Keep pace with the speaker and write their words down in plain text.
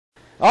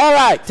All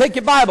right, take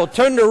your Bible.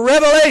 Turn to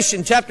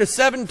Revelation chapter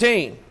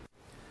 17. Did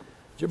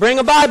you bring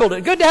a Bible?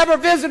 Good to have our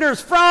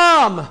visitors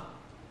from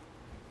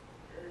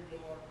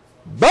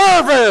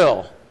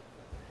Burville.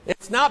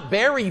 It's not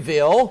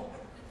Berryville,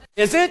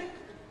 is it?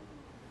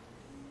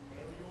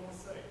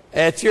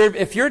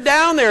 If you're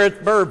down there, it's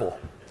Burville.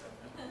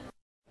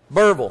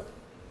 Burville.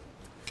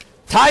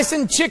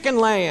 Tyson Chicken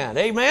Land.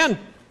 Amen.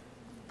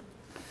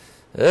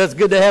 It's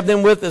good to have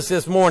them with us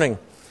this morning.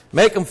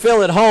 Make them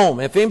feel at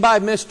home. If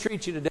anybody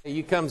mistreats you today,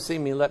 you come see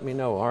me and let me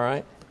know, all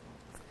right?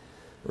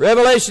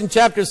 Revelation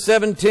chapter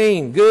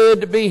 17.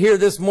 Good to be here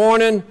this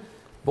morning.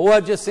 Boy,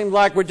 it just seems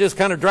like we're just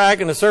kind of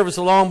dragging the service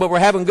along, but we're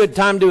having a good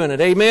time doing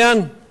it.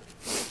 Amen?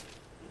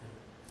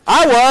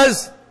 I'm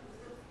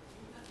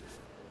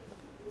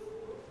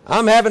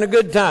having a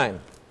good time.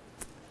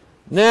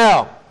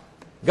 Now,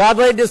 God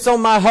laid this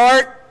on my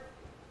heart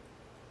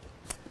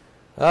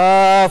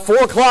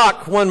 4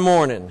 o'clock one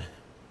morning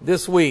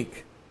this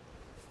week.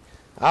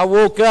 I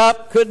woke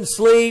up, couldn't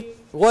sleep,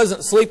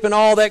 wasn't sleeping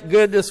all that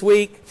good this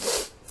week.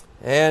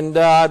 And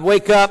I'd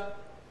wake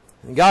up,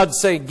 and God'd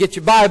say, get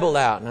your Bible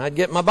out. And I'd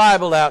get my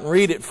Bible out and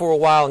read it for a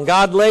while. And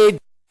God laid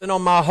it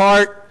on my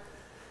heart.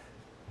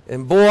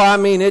 And boy, I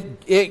mean,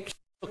 it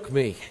shook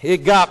me. It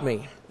got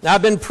me. Now,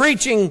 I've been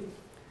preaching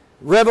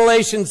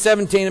Revelation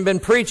 17. I've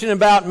been preaching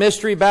about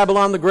Mystery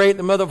Babylon the Great,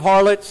 the mother of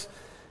harlots,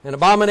 and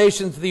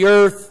abominations of the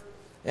earth.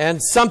 And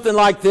something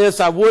like this,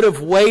 I would have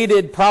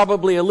waited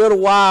probably a little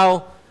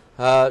while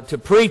to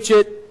preach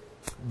it,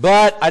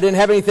 but I didn't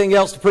have anything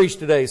else to preach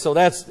today, so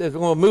we're going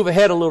to move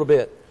ahead a little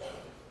bit.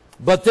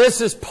 But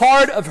this is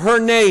part of her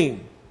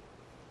name.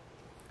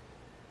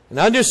 And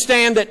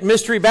understand that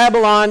Mystery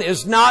Babylon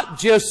is not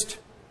just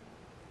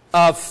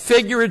a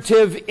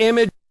figurative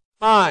image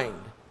of mind.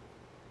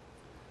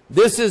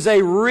 This is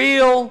a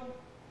real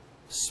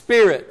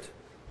spirit.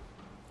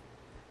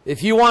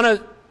 If you want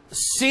to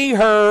see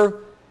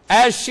her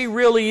as she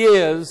really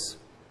is,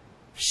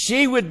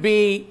 she would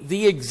be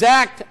the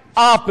exact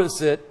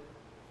opposite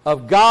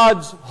of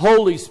God's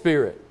Holy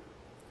Spirit.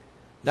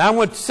 Now I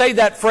want to say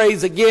that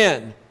phrase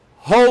again.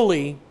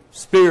 Holy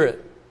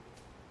Spirit.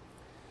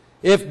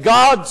 If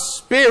God's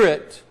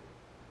Spirit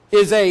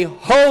is a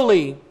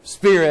Holy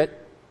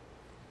Spirit,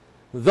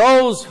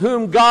 those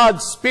whom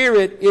God's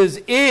Spirit is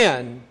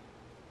in,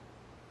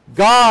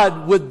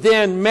 God would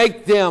then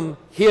make them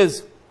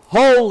His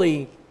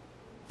holy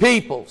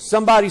people.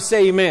 Somebody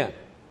say amen.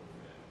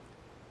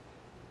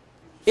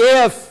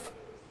 If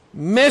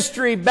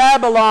Mystery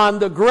Babylon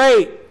the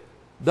Great,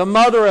 the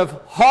mother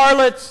of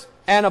harlots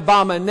and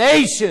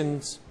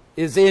abominations,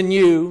 is in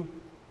you,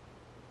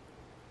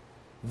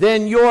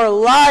 then your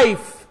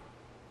life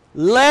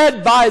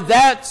led by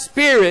that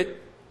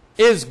spirit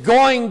is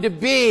going to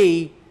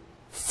be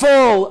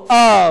full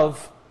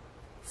of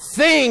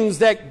things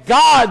that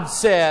God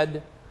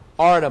said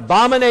are an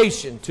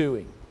abomination to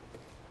Him.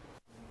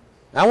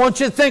 I want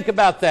you to think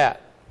about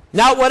that.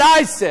 Not what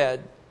I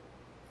said,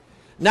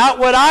 not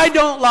what I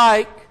don't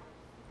like,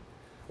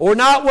 or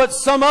not what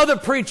some other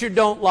preacher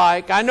don't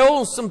like. I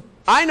know some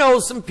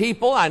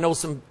people, I know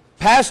some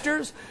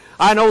pastors,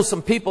 I know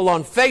some people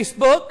on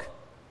Facebook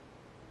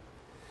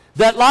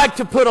that like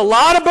to put a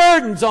lot of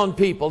burdens on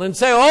people and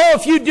say, oh,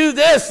 if you do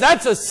this,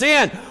 that's a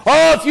sin.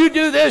 Oh, if you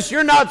do this,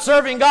 you're not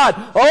serving God.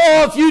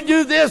 Oh, if you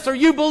do this, or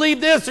you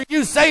believe this, or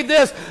you say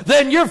this,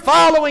 then you're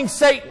following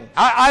Satan.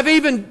 I've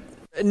even,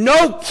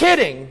 no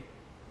kidding,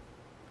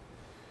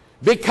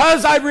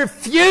 because I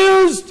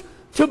refused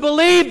to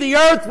believe the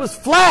earth was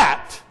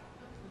flat,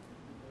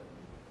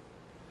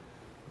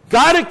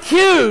 got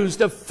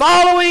accused of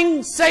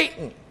following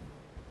Satan.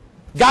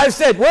 Guy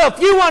said, well, if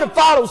you want to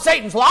follow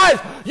Satan's lies,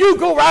 you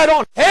go right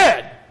on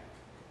ahead.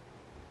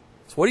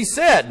 That's what he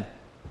said.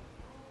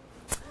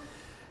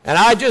 And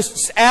I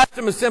just asked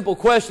him a simple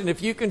question.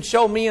 If you can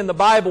show me in the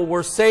Bible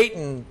where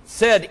Satan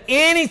said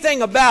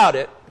anything about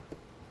it,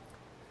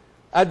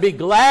 I'd be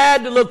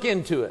glad to look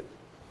into it.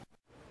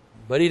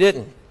 But he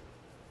didn't.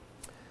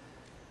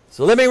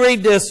 So let me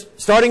read this,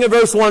 starting at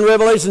verse 1,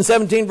 Revelation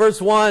 17,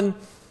 verse 1.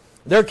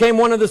 There came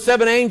one of the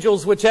 7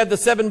 angels which had the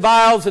 7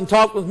 vials, and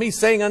talked with me,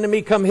 saying unto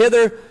me, come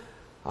hither,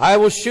 I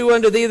will shew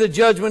unto thee the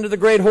judgment of the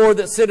great whore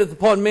that sitteth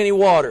upon many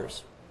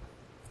waters.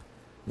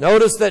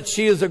 Notice that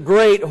she is a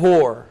great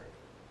whore,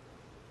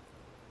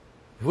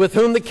 with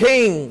whom the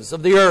kings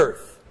of the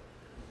earth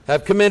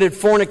have committed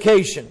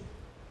fornication.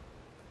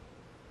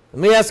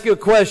 Let me ask you a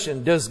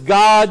question. Does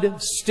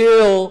God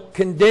still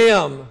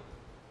condemn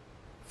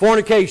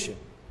fornication?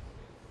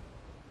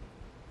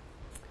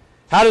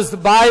 How does the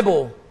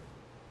Bible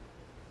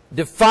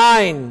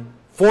define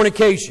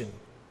fornication?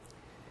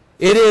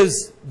 It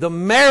is the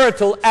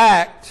marital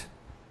act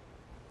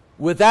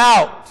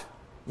without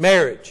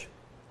marriage.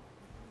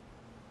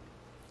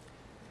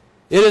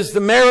 It is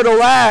the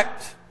marital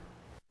act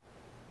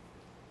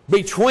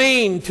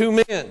between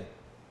 2 men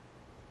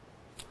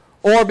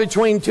or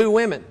between 2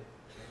 women.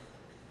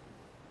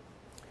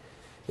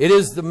 It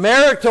is the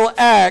marital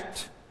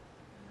act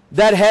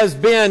that has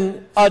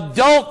been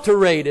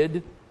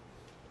adulterated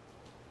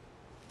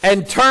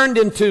and turned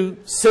into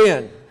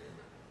sin.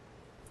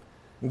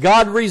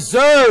 God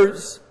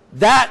reserves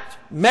that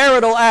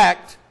marital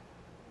act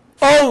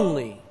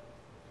only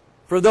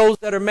for those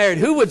that are married.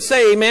 Who would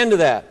say amen to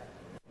that?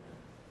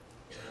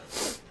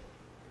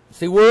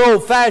 See, we're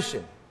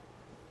old-fashioned.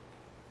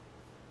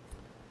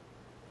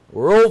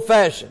 We're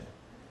old-fashioned.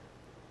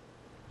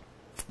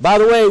 By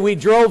the way, we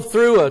drove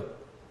through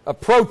a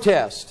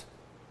protest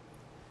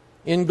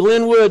in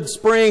Glenwood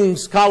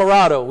Springs,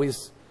 Colorado. We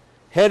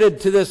headed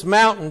to this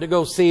mountain to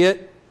go see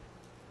it.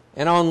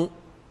 And on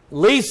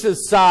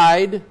Lisa's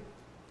side,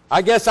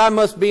 I guess I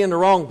must be in the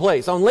wrong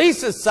place. On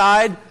Lisa's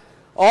side,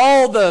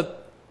 all the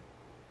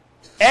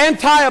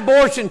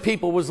anti-abortion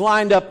people was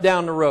lined up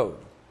down the road.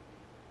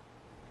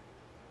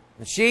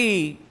 And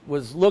she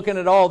was looking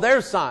at all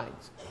their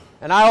signs.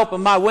 And I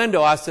opened my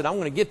window. I said, I'm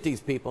going to get these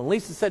people. And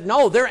Lisa said,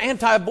 no, they're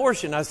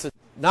anti-abortion. I said,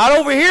 not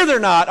over here, they're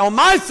not. On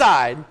my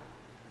side,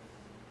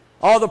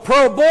 all the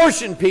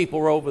pro-abortion people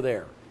were over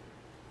there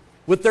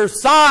with their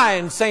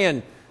signs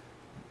saying,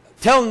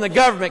 telling the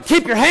government,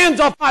 keep your hands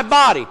off my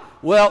body.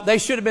 Well, they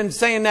should have been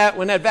saying that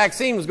when that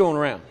vaccine was going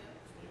around.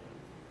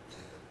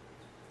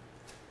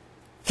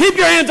 Keep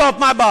your hands off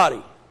my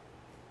body.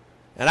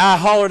 And I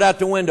hollered out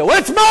the window,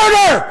 it's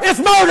murder! It's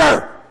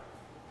murder!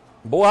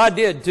 Boy, I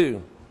did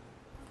too.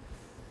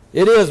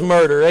 It is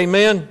murder,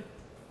 amen?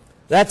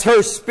 That's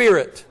her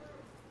spirit.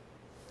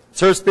 It's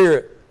her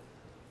spirit.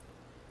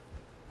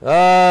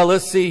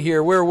 Let's see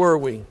here. Where were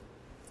we?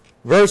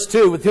 Verse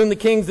 2, with whom the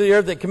kings of the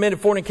earth that committed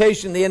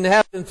fornication, the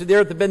inhabitants of the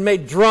earth have been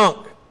made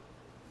drunk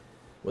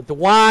with the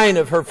wine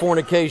of her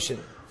fornication.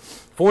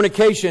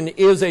 Fornication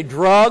is a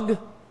drug.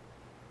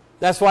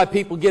 That's why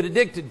people get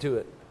addicted to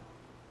it.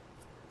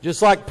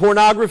 Just like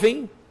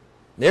pornography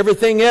and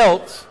everything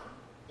else.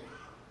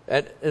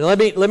 And let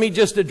me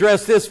just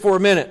address this for a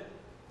minute.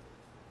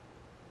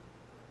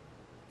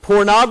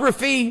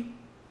 Pornography,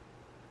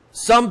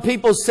 some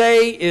people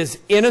say, is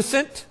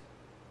innocent.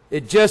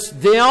 It's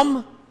just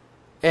them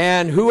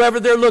and whoever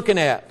they're looking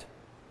at.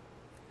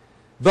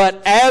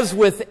 But as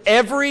with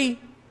every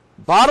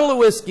bottle of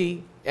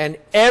whiskey and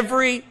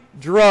every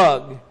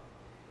drug,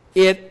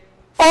 it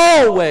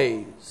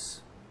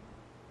always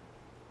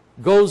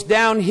goes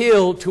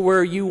downhill to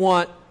where you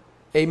want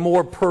a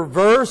more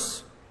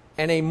perverse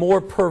and a more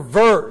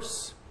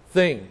perverse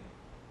thing.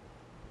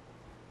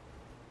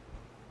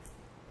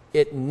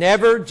 It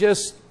never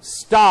just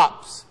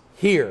stops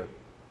here.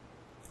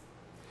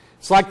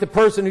 It's like the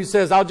person who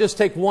says, I'll just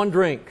take one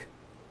drink.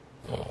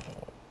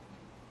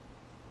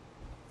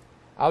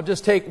 I'll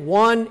just take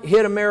one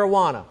hit of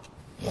marijuana.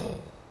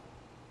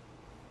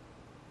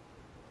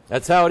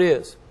 That's how it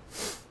is.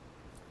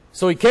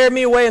 So he carried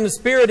me away in the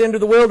spirit into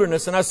the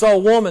wilderness, and I saw a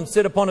woman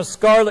sit upon a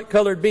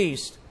scarlet-colored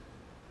beast,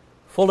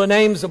 full of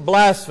names of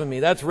blasphemy.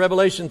 That's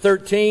Revelation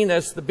 13.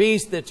 That's the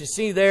beast that you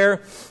see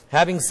there,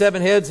 having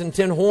 7 heads and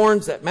 10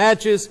 horns. That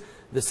matches.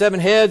 The 7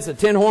 heads, the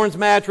 10 horns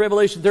match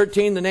Revelation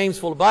 13. The names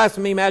full of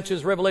blasphemy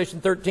matches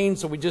Revelation 13.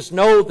 So we just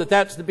know that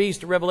that's the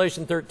beast of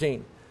Revelation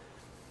 13.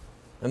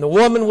 And the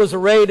woman was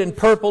arrayed in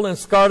purple and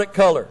scarlet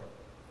color,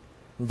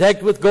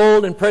 decked with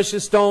gold and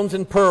precious stones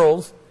and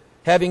pearls,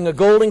 having a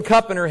golden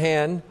cup in her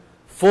hand,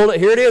 full of,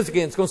 here it is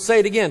again, it's going to say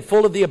it again,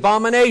 full of the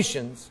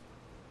abominations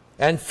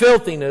and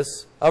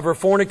filthiness of her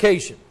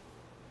fornication.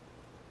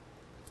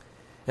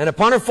 And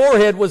upon her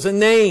forehead was a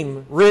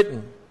name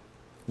written,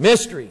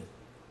 Mystery,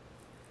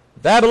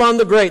 Babylon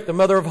the Great, the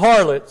mother of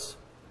harlots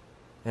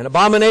and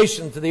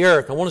abominations of the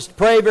earth. I want us to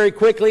pray very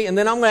quickly, and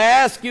then I'm going to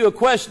ask you a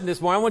question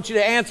this morning. I want you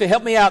to answer,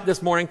 help me out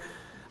this morning.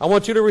 I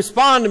want you to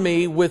respond to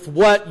me with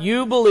what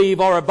you believe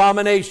are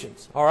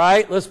abominations. All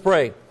right, let's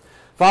pray.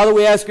 Father,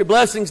 we ask your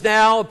blessings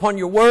now upon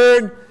your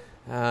word.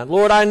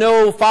 Lord, I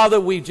know, Father,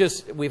 we've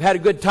had a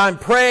good time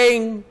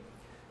praying.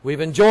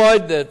 We've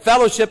enjoyed the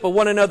fellowship of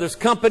one another's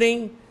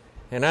company.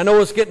 And I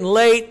know it's getting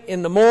late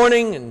in the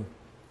morning.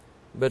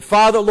 But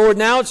Father, Lord,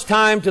 now it's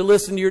time to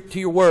listen to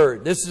your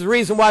word. This is the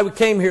reason why we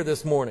came here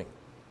this morning.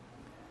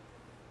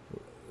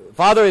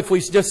 Father, if we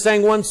just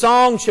sang one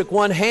song, shook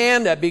one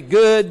hand, that'd be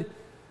good.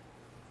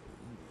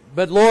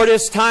 But Lord,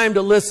 it's time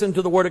to listen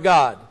to the word of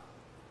God.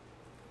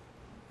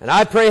 And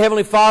I pray,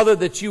 Heavenly Father,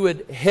 that you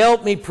would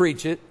help me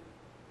preach it.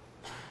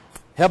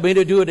 Help me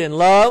to do it in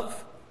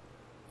love.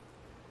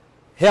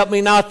 Help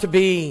me not to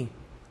be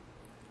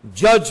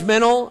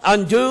judgmental,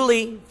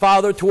 unduly,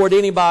 Father, toward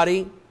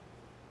anybody.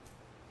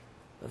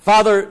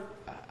 Father,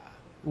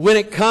 when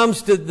it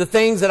comes to the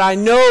things that I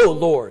know,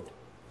 Lord,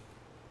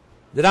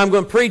 that I'm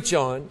going to preach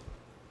on,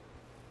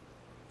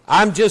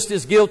 I'm just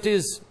as guilty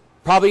as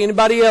probably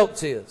anybody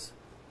else is.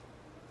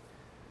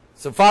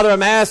 So, Father,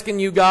 I'm asking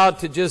you, God,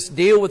 to just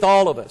deal with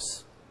all of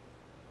us.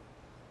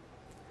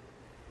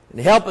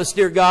 And help us,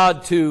 dear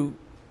God, to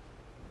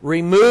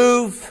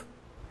remove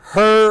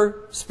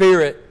her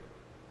spirit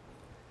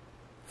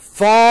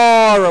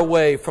far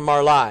away from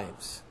our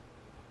lives.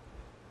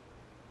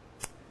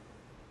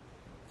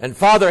 And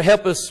Father,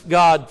 help us,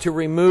 God, to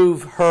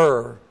remove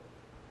her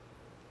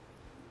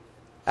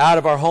out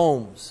of our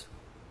homes.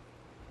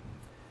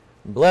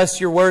 Bless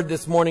your word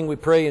this morning, we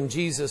pray in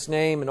Jesus'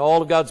 name. And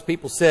all of God's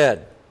people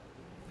said,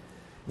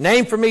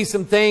 Name for me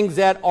some things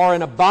that are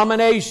an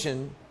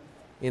abomination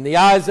in the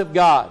eyes of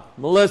God.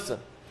 Melissa.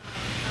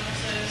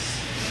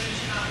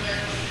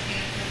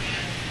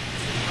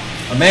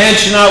 A man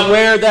should not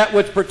wear that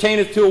which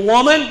pertaineth to a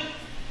woman.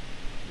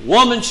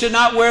 Woman should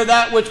not wear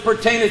that which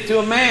pertaineth to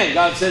a man.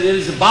 God said it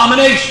is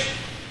abomination.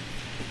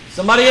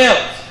 Somebody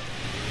else.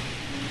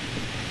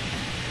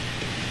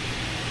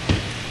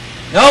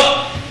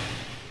 Nope.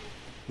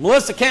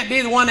 Melissa can't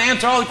be the one to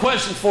answer all the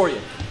questions for you.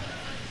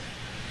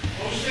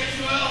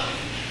 Homosexuality.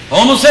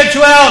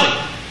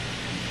 Homosexuality.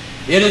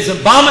 It is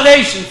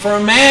abomination for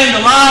a man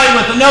to lie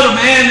with another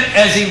man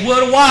as he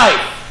would a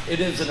wife. It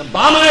is an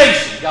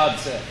abomination, God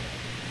said.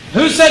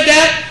 Who said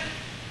that?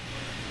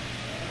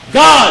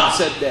 God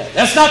said that.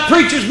 That's not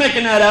preachers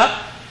making that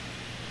up.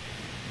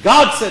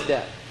 God said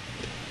that.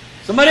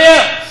 Somebody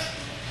else.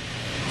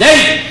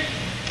 David.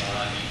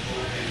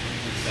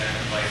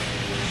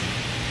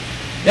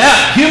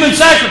 Yeah, human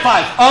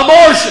sacrifice.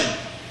 Abortion.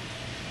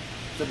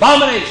 It's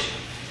abomination.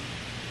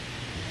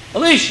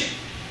 Alicia.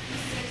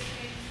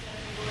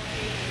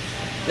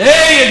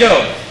 There you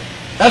go.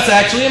 That's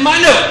actually in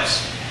my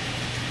notes.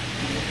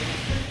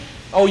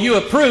 Oh, you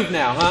approve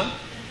now, huh?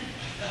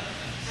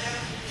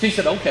 She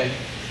said, okay.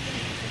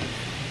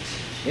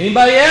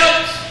 Anybody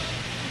else?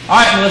 All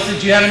right, Melissa,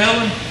 did you have another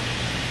one?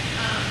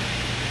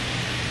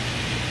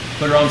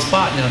 Put her on the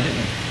spot now, didn't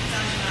we?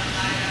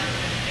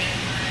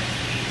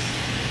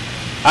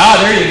 Ah,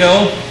 there you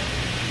go.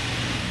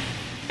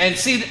 And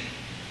see,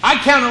 I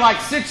counted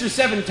like 6 or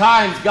 7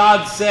 times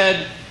God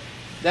said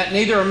that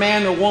neither a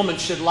man nor woman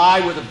should lie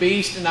with a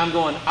beast. And I'm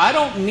going, I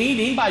don't need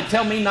anybody to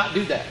tell me not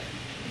to do that.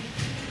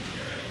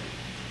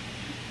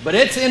 But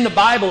it's in the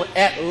Bible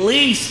at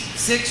least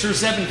 6 or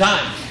 7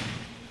 times.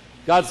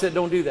 God said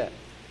don't do that.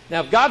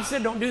 Now if God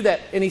said don't do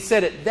that, and He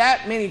said it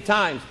that many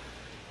times,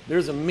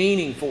 there's a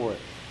meaning for it.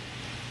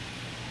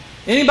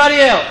 Anybody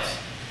else?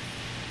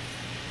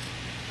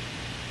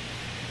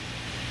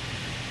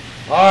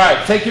 All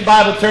right, take your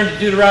Bible, turn to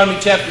Deuteronomy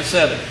chapter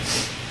 7.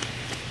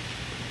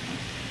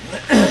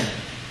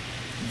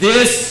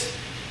 This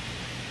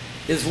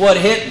is what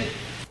hit me.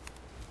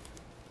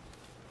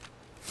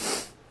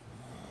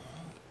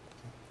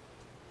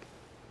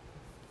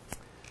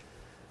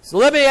 So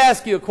let me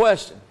ask you a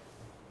question.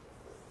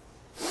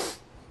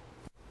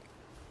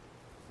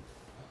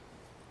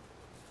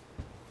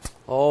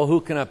 Oh,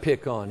 who can I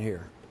pick on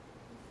here?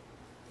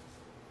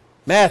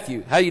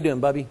 Matthew, how you doing,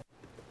 Bubby?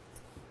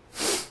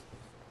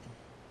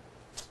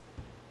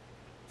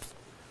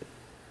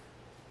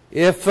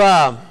 If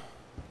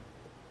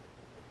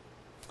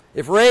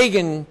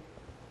Reagan,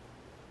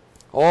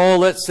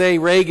 let's say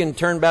Reagan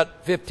turned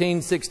about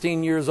 15,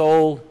 16 years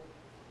old,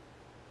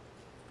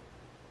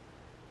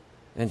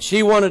 and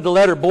she wanted to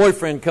let her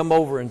boyfriend come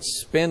over and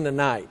spend the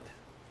night.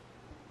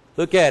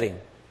 Look at him.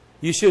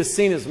 You should have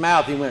seen his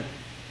mouth. He went.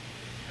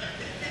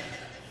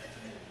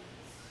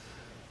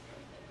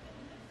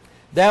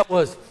 That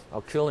was, I'll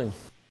kill him.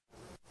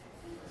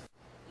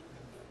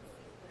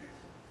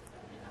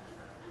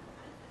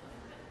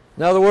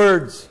 In other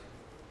words,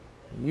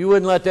 you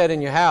wouldn't let that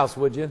in your house,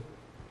 would you?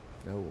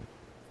 No.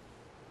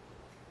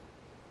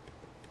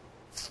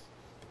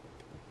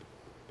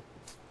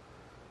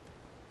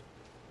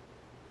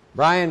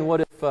 Brian,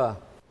 what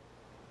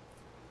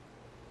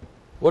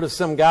if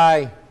some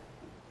guy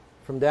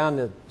from down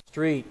the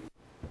street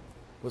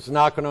was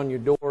knocking on your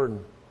door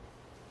and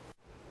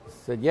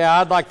said, yeah,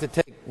 I'd like to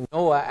take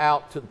Noah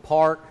out to the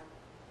park,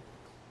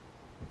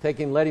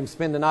 let him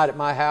spend the night at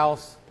my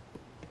house?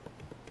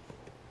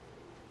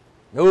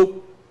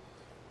 Nope.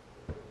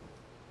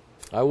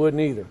 I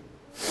wouldn't either.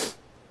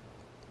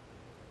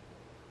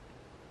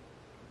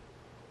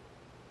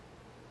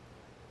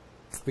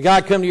 If a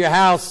guy come to your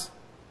house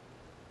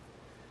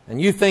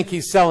and you think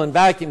he's selling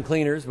vacuum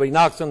cleaners, but he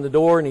knocks on the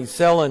door and he's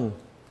selling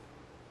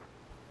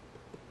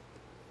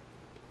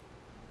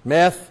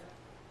meth,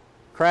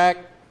 crack,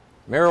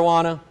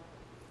 marijuana,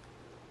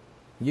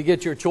 you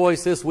get your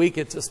choice this week.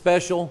 It's a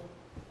special.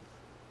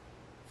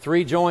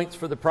 3 joints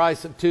for the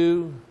price of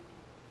 2.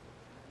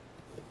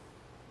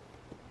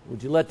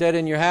 Would you let that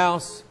in your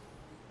house?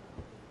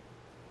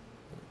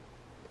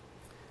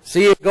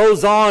 See, it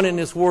goes on in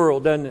this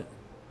world, doesn't it?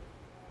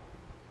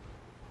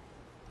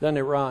 Doesn't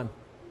it, Ron?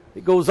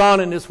 It goes on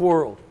in this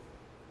world.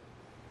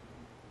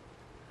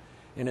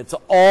 And it's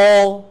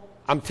all,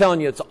 I'm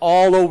telling you, it's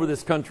all over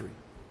this country.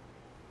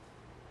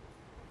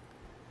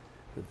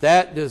 But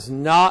that does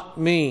not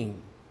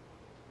mean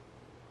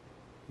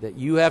that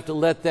you have to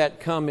let that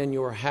come in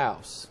your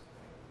house.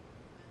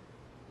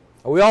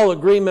 Are we all in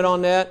agreement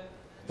on that?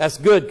 That's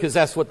good, because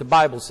that's what the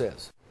Bible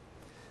says.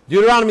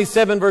 Deuteronomy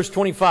 7 verse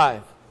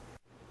 25.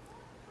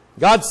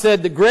 God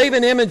said the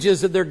graven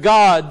images of their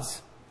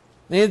gods,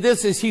 and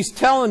He's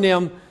telling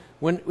them,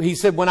 He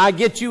said, when I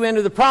get you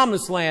into the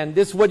promised land,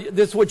 this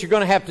is what you're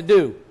going to have to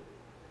do.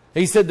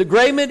 He said, the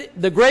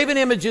graven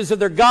images of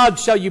their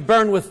gods shall you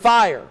burn with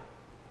fire.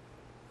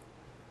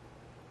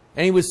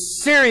 And He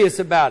was serious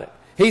about it.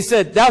 He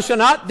said, thou shalt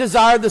not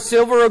desire the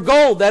silver or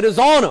gold that is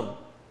on them,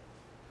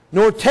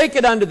 nor take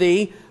it unto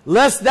thee,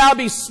 lest thou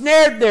be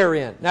snared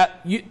therein. Now,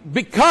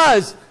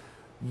 because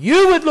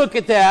you would look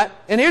at that,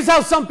 and here's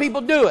how some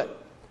people do it.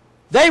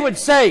 They would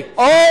say,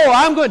 oh,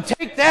 I'm going to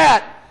take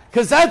that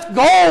because that's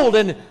gold,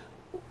 and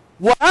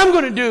what I'm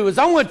going to do is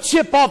I'm going to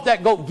chip off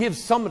that gold, give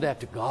some of that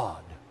to God.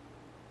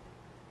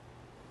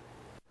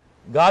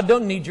 God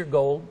don't need your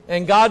gold,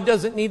 and God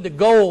doesn't need the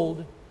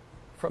gold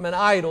from an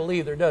idol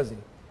either, does He?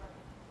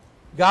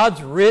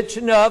 God's rich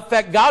enough. In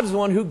fact, God's the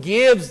one who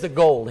gives the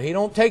gold. He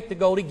don't take the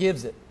gold, He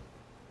gives it.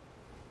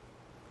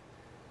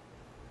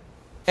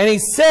 And He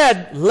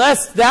said,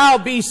 lest thou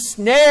be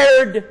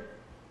snared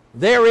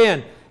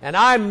therein. And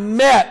I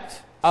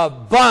met a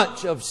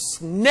bunch of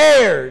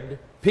snared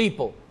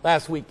people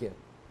last weekend.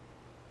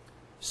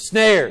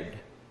 Snared.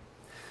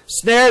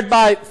 Snared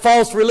by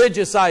false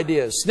religious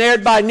ideas.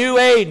 Snared by New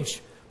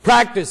Age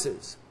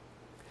practices.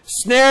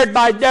 Snared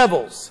by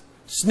devils.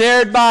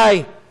 Snared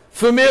by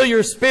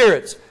familiar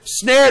spirits.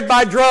 Snared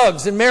by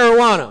drugs and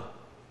marijuana.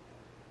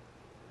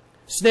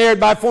 Snared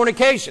by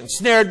fornication.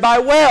 Snared by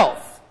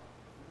wealth.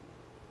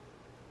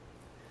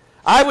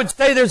 I would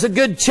say there's a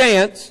good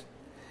chance,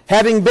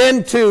 having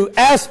been to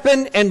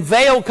Aspen and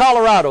Vail,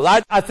 Colorado,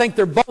 I think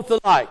they're both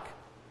alike.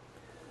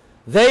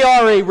 They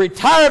are a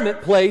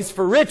retirement place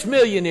for rich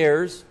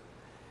millionaires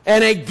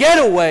and a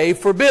getaway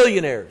for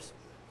billionaires.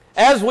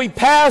 As we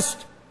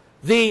passed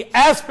the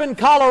Aspen,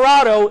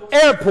 Colorado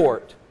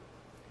airport,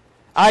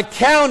 I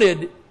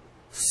counted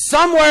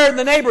somewhere in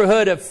the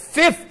neighborhood of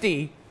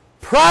 50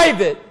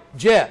 private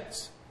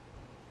jets.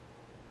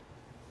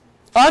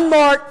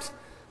 Unmarked.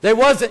 They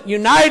wasn't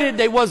United.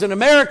 They wasn't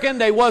American.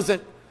 They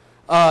wasn't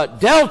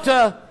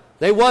Delta.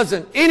 They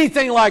wasn't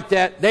anything like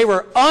that. They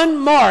were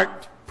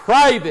unmarked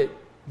private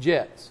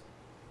jets.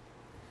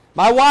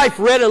 My wife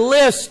read a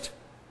list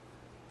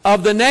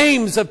of the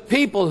names of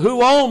people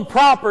who own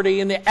property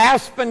in the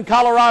Aspen,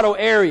 Colorado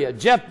area.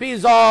 Jeff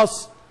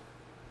Bezos,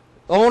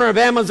 owner of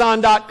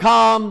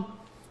Amazon.com,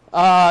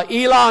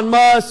 Elon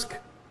Musk,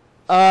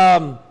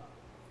 I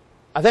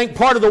think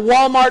part of the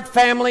Walmart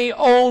family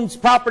owns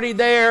property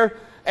there.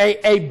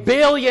 A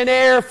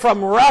billionaire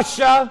from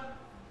Russia,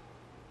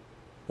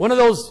 one of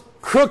those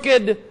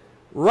crooked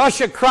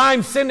Russia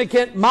crime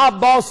syndicate mob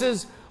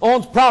bosses,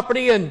 owns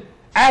property in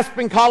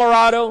Aspen,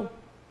 Colorado.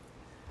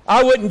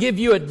 I wouldn't give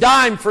you a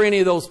dime for any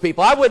of those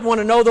people. I wouldn't want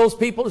to know those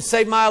people to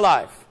save my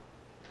life.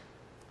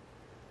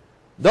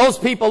 Those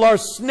people are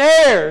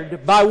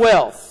snared by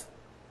wealth.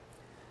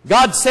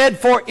 God said,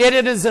 for it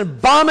is an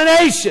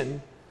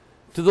abomination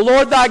to the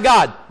Lord thy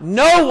God.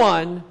 No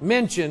one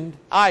mentioned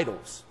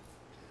idols.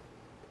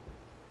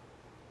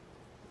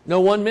 No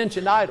one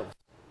mentioned idols.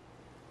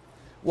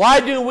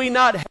 Why do we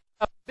not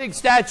have big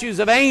statues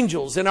of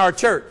angels in our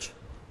church?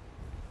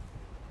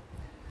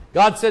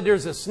 God said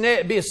there's a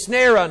snare, be a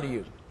snare unto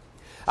you.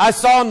 I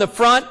saw in the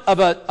front of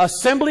an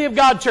Assembly of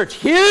God church,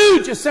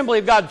 huge Assembly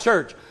of God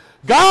church,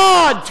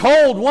 God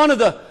told one of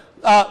the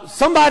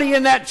somebody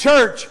in that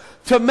church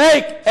to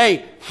make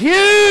a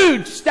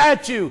huge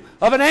statue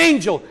of an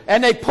angel,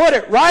 and they put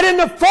it right in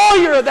the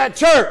foyer of that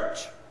church.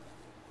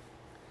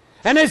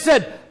 And they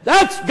said,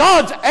 that's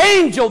God's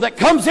angel that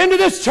comes into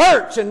this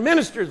church and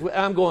ministers.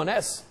 I'm going,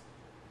 that's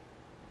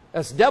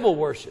devil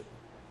worship.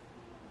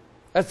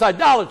 That's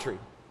idolatry.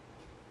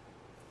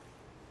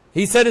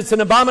 He said it's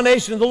an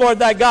abomination to the Lord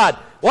thy God.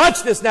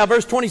 Watch this now.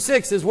 Verse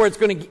 26 is where it's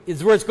going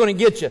to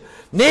get you.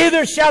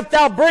 Neither shalt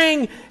thou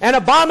bring an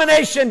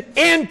abomination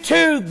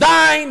into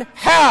thine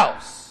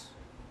house.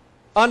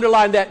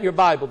 Underline that in your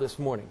Bible this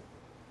morning.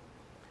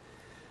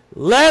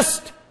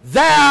 Lest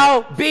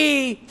thou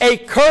be a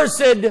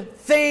cursed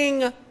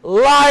thing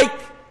like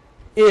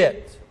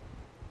it.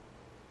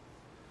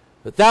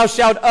 But thou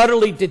shalt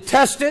utterly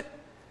detest it.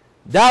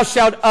 Thou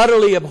shalt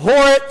utterly abhor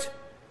it.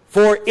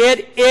 For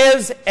it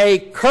is a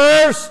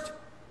cursed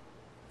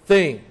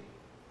thing.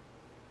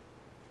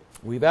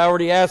 We've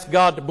already asked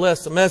God to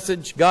bless the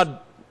message. God,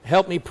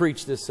 help me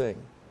preach this thing.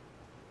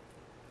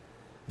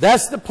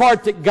 That's the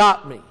part that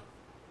got me.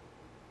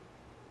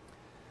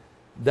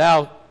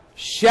 Thou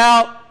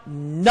shalt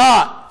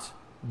not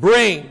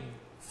bring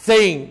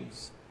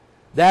things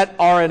that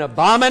are an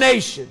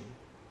abomination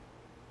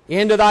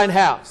into thine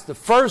house. The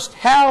first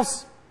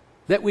house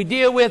that we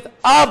deal with,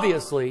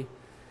 obviously,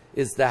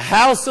 is the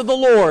house of the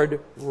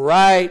Lord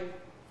right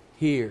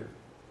here.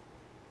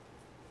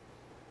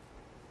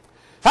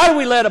 How do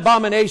we let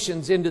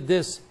abominations into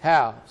this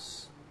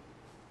house?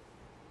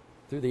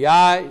 Through the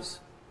eyes.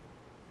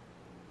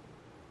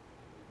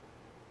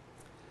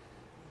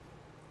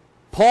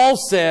 Paul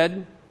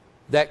said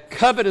that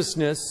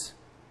covetousness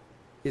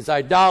is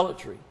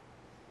idolatry.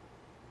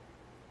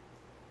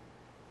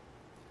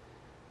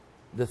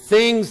 The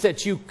things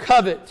that you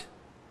covet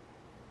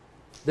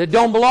that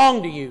don't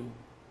belong to you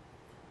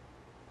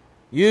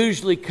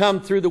usually come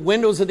through the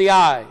windows of the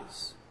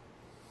eyes.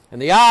 And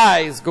the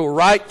eyes go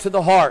right to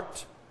the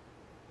heart.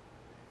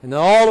 And then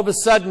all of a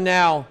sudden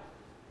now,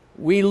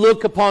 we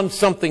look upon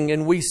something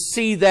and we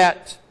see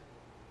that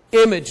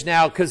image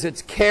now because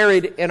it's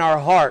carried in our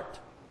heart.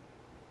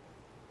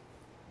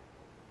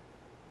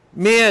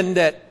 Men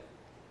that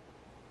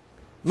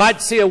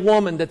might see a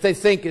woman that they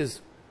think is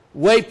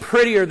way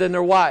prettier than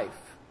their wife.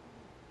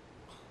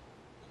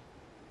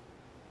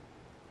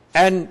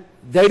 And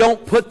they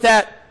don't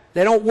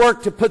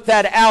work to put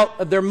that out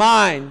of their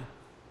mind.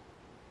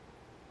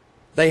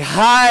 They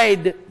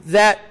hide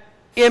that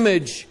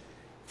image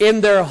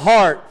in their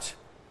heart.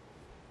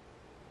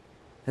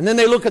 And then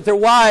they look at their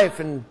wife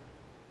and,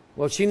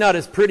 well, she's not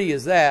as pretty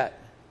as that.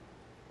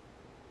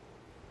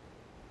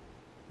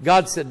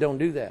 God said, don't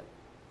do that.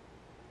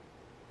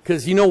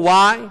 Because you know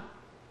why?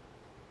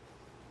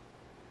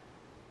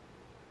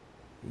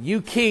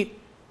 You keep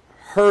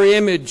her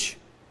image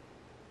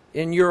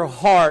in your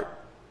heart,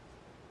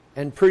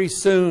 and pretty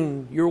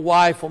soon your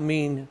wife will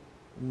mean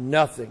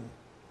nothing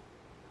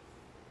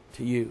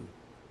to you.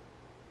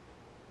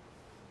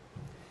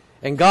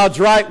 And God's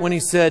right when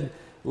He said,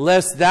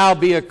 lest thou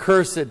be a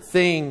cursed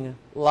thing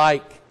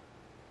like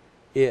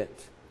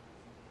it.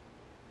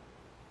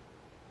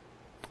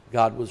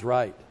 God was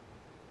right.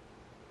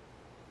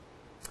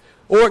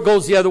 Or it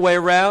goes the other way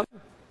around.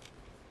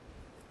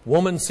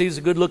 Woman sees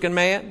a good-looking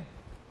man.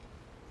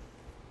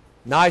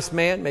 Nice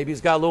man. Maybe he's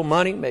got a little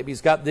money. Maybe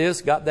he's got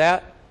this, got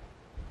that.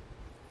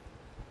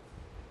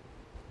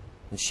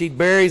 And she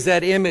buries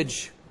that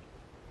image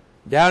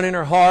down in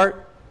her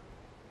heart.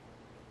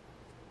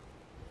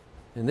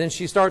 And then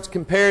she starts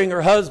comparing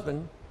her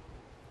husband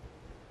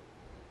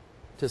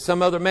to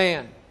some other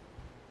man.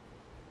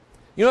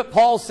 You know what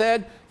Paul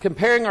said?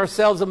 Comparing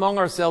ourselves among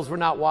ourselves, we're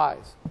not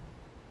wise.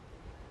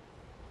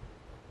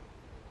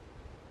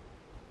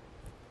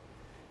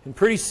 And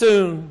pretty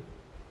soon,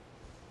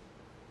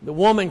 the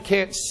woman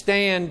can't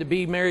stand to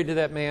be married to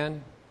that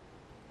man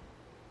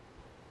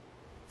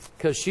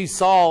because she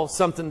saw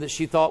something that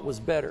she thought was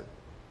better.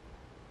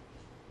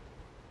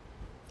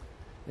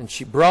 And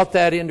she brought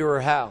that into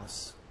her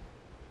house.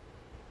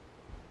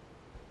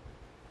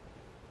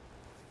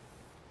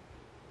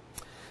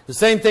 The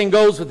same thing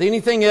goes with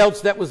anything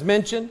else that was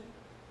mentioned.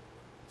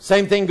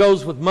 Same thing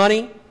goes with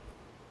money.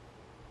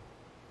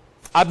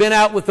 I've been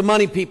out with the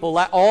money people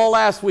all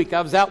last week.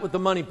 I was out with the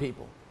money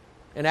people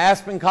in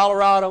Aspen,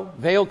 Colorado,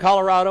 Vail,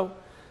 Colorado.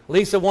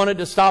 Lisa wanted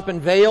to stop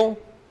in Vail.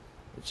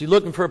 She's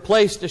looking for a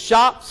place to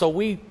shop, so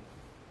we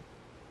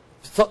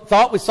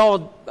thought we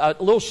saw a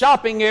little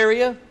shopping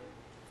area.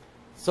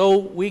 So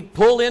we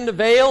pull into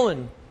Vail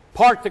and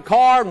park the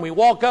car, and we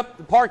walk up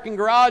the parking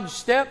garage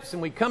steps,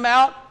 and we come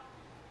out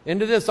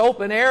into this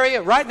open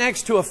area right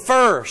next to a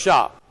fur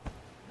shop.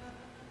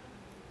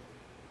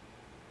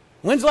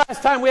 When's the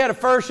last time we had a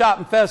fur shop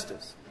in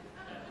Festus?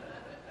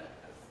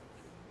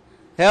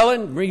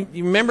 Helen,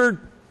 you remember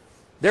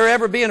there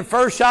ever being a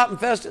fur shop in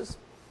Festus?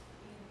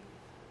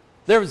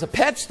 There was a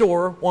pet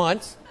store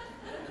once.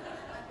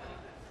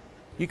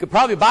 You could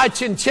probably buy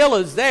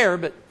chinchillas there,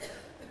 but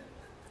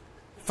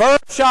fur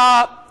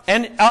shop,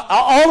 and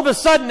all of a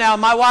sudden now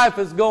my wife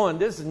is going,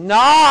 this is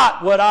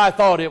not what I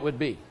thought it would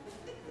be.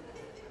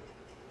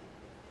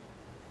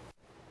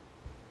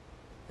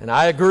 And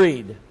I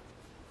agreed.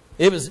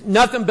 It was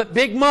nothing but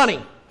big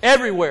money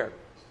everywhere.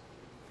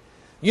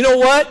 You know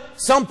what?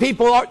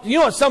 You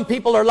know what some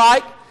people are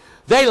like?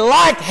 They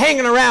like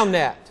hanging around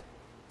that.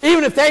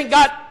 Even if they ain't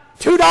got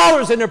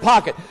 $2 in their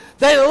pocket.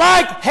 They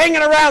like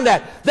hanging around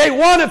that. They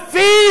want to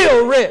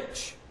feel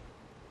rich.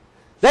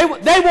 They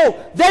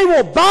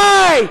will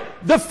buy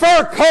the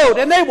fur coat,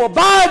 and they will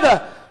buy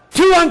the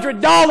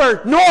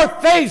 $200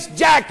 North Face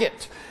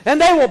jacket, and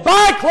they will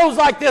buy clothes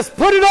like this,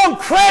 put it on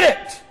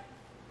credit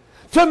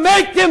to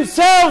make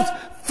themselves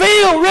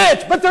feel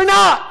rich, but they're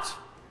not.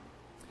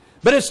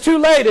 But it's too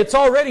late. It's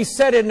already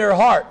set in their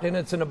heart, and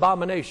it's an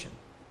abomination.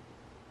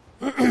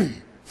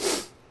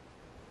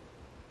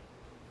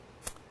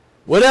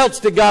 What else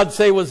did God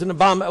say was an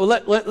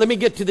abomination? Let me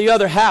get to the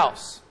other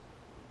house.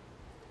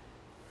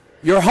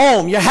 Your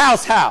home, your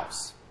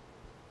house.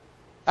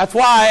 That's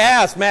why I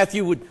asked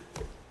Matthew,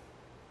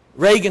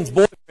 Reagan's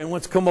boyfriend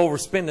wants to come over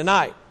and spend the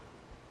night.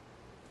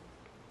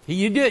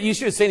 You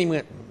should have seen him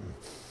went,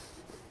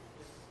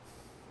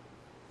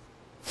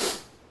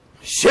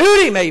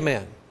 shoot him,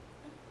 amen.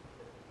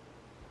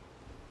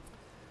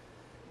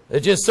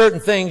 There's just certain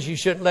things you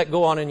shouldn't let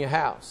go on in your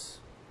house.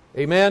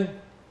 Amen?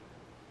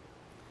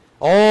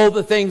 All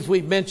the things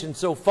we've mentioned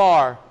so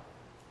far,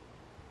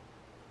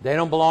 they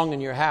don't belong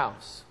in your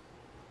house.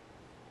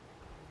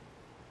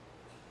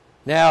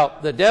 Now,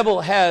 the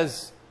devil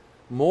has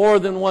more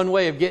than one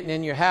way of getting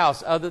in your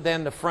house other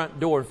than the front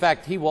door. In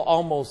fact, he will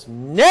almost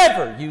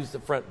never use the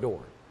front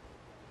door.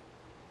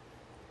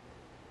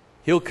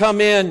 He'll come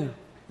in.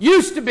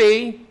 Used to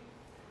be,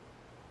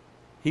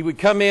 he would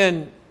come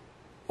in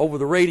over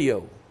the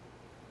radio.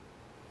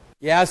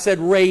 Yeah, I said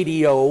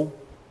radio.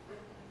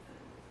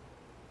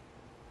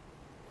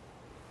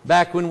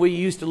 Back when we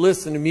used to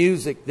listen to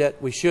music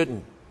that we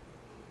shouldn't.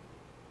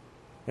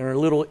 In our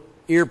little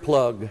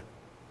earplug.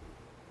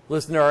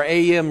 Listen to our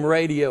AM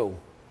radio.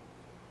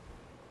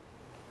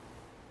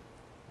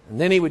 And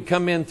then he would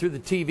come in through the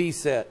TV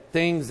set.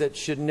 Things that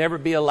should never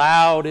be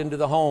allowed into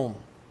the home.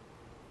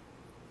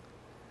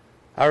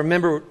 I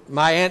remember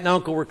my aunt and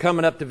uncle were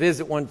coming up to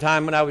visit one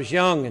time when I was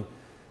young, and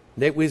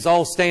We was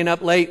all staying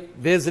up late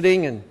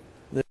visiting, and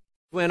the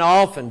went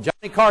off, and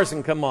Johnny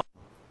Carson come on.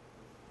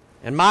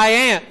 And my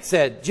aunt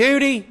said,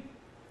 Judy,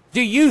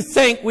 do you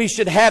think we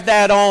should have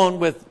that on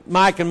with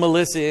Mike and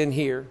Melissa in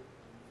here?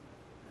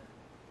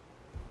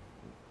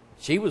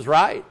 She was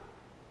right.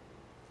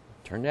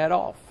 Turn that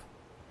off.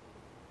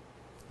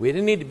 We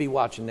didn't need to be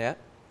watching that.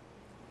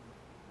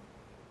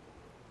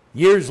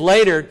 Years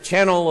later,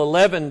 Channel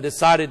 11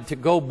 decided to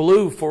go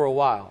blue for a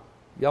while.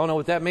 Y'all know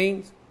what that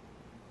means?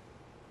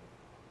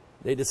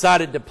 They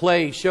decided to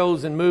play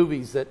shows and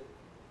movies that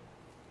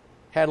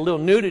had a little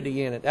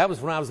nudity in it. That was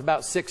when I was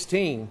about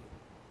 16.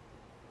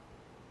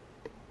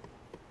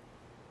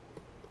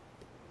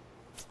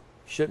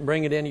 Shouldn't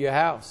bring it into your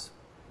house.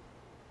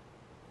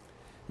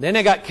 Then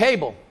they got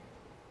cable.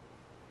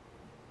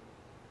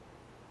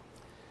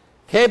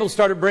 Cable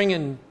started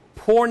bringing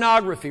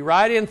pornography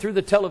right in through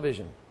the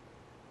television.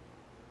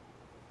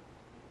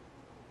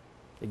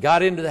 It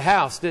got into the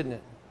house, didn't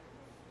it?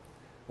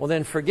 Well,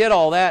 then forget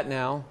all that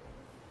now.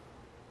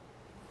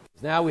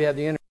 Now we have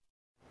the internet.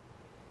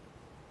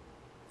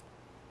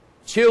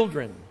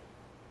 Children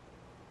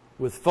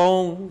with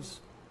phones,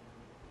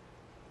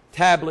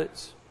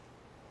 tablets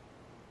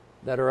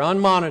that are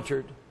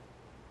unmonitored,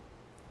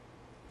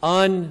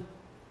 boy,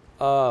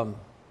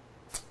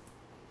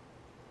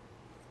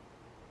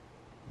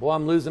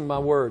 I'm losing my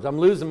words. I'm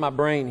losing my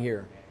brain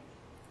here.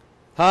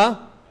 Huh?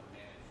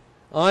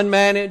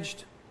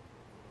 Unmanaged.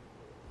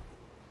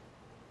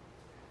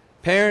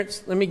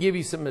 Parents, let me give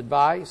you some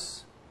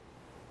advice.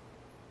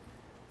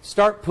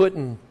 Start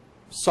putting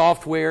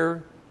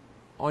software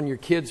on your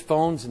kids'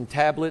 phones and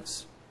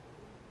tablets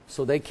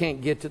so they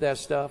can't get to that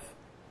stuff.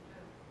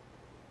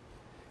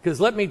 Because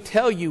let me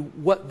tell you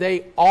what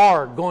they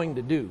are going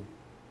to do.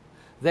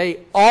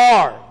 They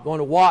are going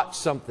to watch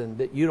something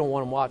that you don't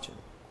want them watching.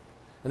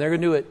 And they're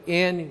going to do it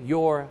in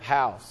your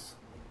house.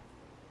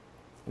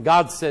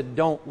 God said,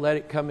 don't let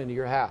it come into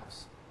your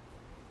house.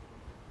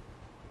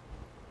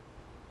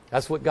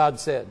 That's what God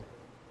said.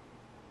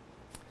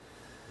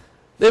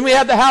 Then we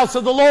have the house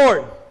of the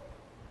Lord.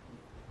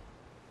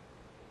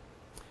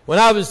 When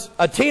I was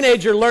a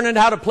teenager learning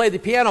how to play the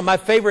piano, my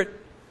favorite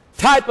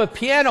type of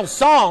piano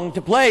song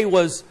to play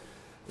was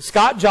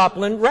Scott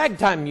Joplin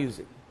ragtime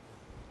music.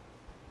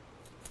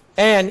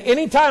 And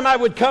anytime I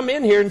would come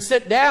in here and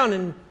sit down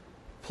and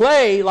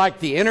play like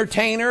the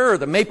Entertainer or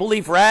the Maple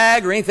Leaf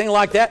Rag or anything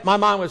like that, my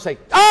mom would say,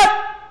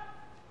 "Ah!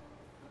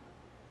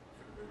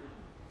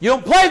 You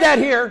don't play that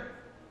here."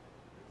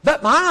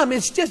 But Mom,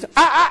 it's just,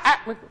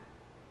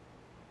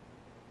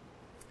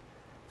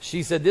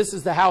 She said, this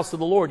is the house of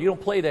the Lord. You don't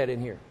play that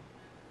in here.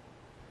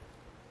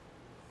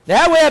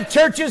 Now we have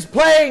churches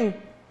playing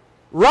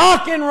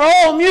rock and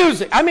roll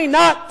music. I mean,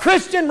 not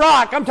Christian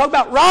rock. I'm talking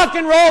about rock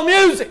and roll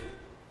music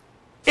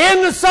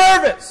in the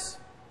service.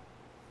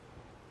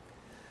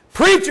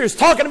 Preachers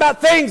talking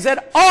about things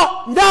that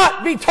ought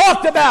not be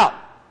talked about.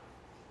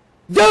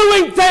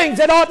 Doing things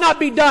that ought not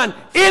be done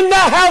in the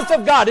house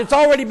of God. It's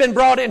already been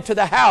brought into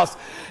the house.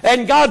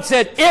 And God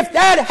said, if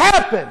that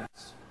happens,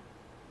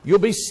 you'll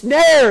be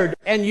snared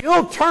and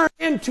you'll turn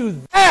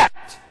into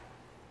that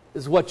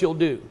is what you'll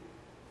do.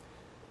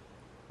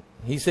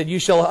 He said, you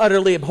shall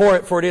utterly abhor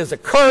it, for it is a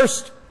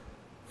cursed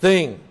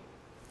thing.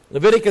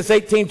 Leviticus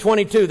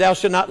 18:22, thou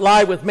shalt not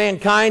lie with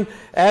mankind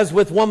as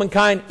with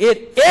womankind.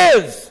 It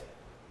is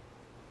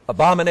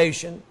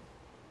abomination.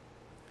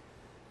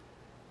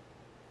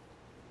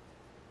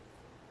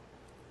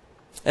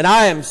 And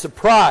I am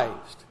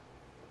surprised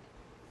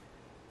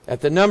at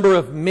the number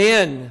of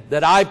men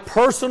that I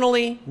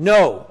personally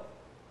know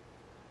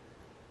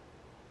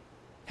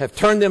have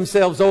turned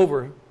themselves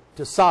over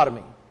to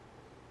sodomy.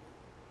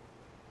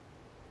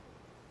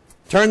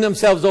 Turned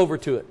themselves over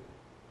to it.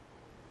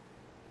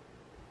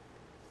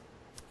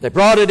 They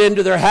brought it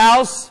into their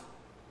house.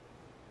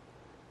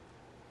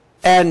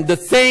 And the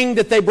thing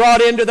that they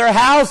brought into their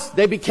house,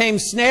 they became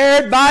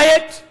snared by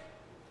it.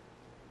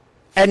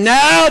 And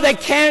now they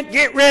can't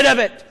get rid of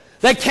it.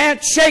 They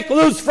can't shake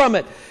loose from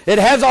it. It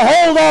has a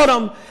hold on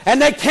them,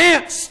 and they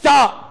can't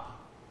stop.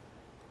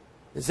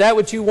 Is that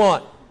what you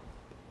want?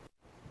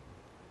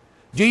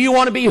 Do you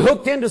want to be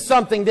hooked into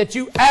something that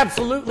you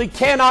absolutely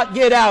cannot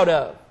get out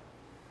of?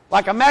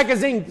 Like a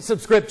magazine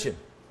subscription.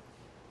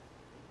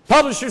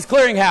 Publishers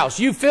Clearinghouse.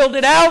 You filled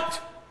it out,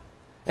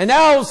 and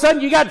now all of a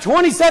sudden you got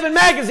 27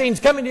 magazines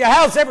coming to your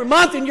house every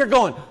month, and you're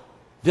going,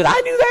 did I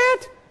do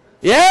that?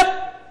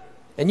 Yep.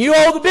 And you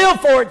owe the bill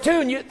for it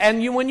too.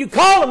 And when you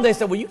call them, they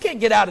say, well, you can't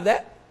get out of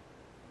that.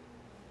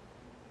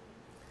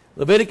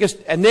 Leviticus,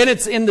 and then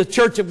it's in the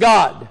church of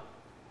God.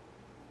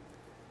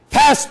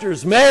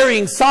 Pastors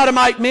marrying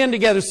sodomite men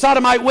together,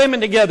 sodomite women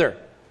together.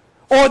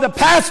 Or the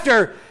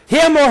pastor,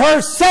 him or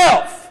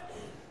herself,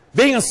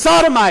 being a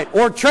sodomite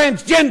or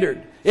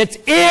transgendered. It's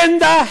in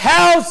the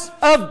house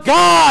of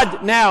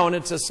God now, and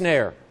it's a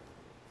snare.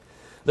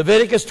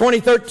 Leviticus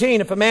 20:13,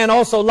 if a man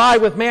also lie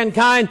with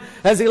mankind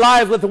as he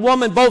lies with a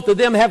woman, both of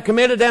them have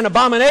committed an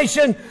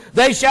abomination.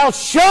 They shall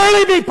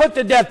surely be put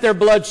to death. Their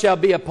blood shall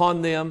be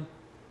upon them.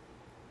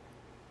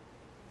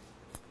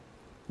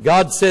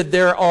 God said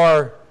there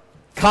are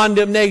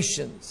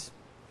condemnations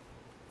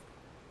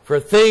for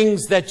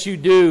things that you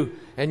do,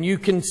 and you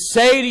can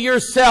say to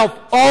yourself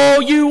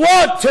all you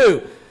want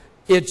to.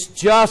 It's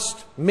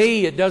just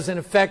me. It doesn't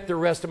affect the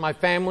rest of my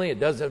family. It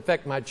doesn't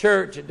affect my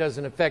church. It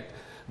doesn't affect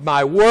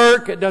my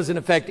work. It doesn't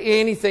affect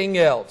anything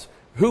else.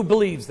 Who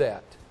believes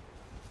that?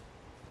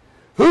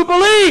 Who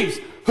believes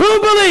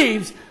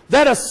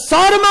that a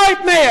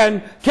sodomite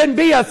man can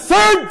be a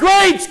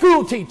third-grade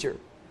school teacher?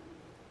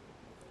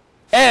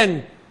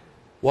 And,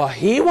 well,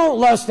 he won't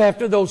lust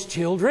after those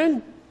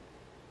children.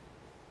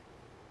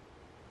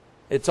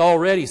 It's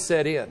already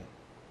set in.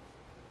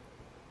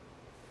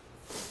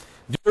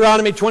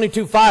 Deuteronomy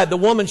 22:5, the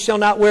woman shall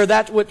not wear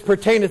that which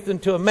pertaineth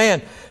unto a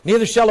man,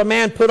 neither shall a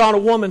man put on a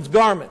woman's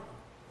garment.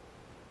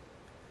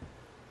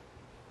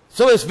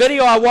 So this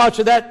video I watched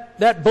of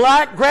that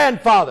black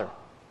grandfather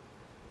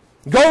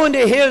going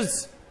to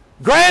his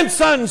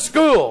grandson's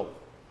school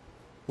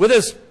with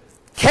his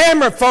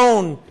camera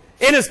phone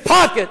in his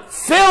pocket,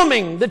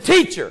 filming the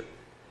teacher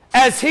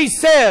as he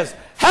says,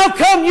 "How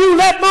come you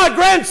let my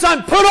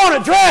grandson put on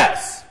a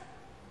dress?"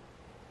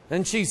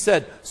 And she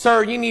said,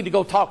 "Sir, you need to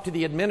go talk to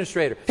the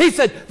administrator." He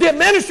said, "The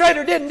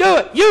administrator didn't do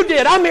it. You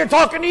did. I'm here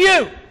talking to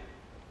you.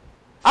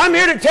 I'm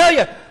here to tell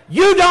you,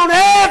 you don't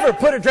ever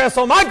put a dress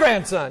on my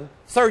grandson.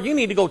 Sir, you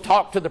need to go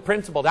talk to the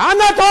principal." I'm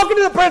not talking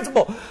to the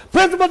principal.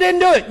 Principal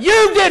didn't do it.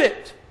 You did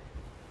it.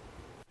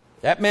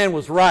 That man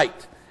was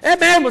right.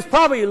 That man was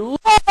probably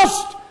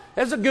lost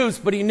as a goose,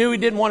 but he knew he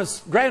didn't want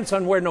his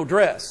grandson wear no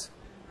dress.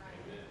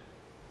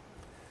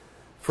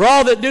 For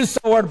all that do so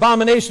are an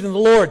abomination of the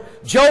Lord.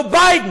 Joe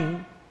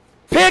Biden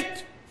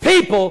picked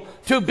people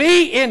to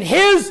be in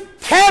his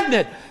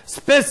cabinet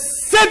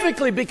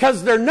specifically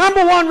because their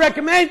number one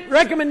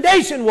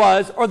recommendation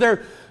was, or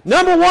their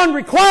number one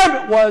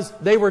requirement was,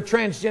 they were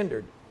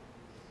transgendered.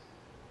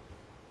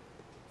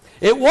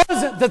 It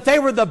wasn't that they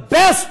were the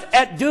best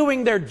at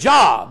doing their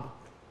job.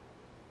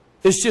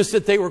 It's just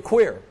that they were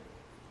queer.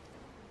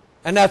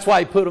 And that's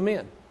why he put them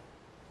in.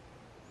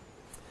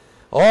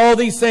 All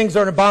these things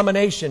are an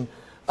abomination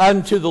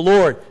unto the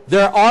Lord.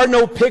 There are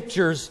no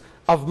pictures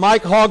of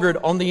Mike Hoggard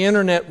on the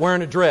internet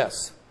wearing a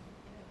dress.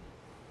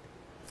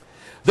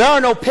 There are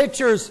no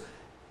pictures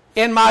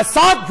in my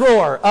sock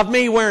drawer of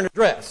me wearing a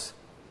dress.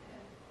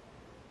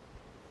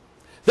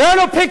 There are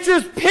no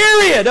pictures,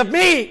 period, of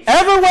me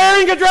ever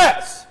wearing a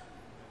dress.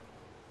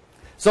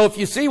 So if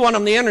you see one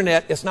on the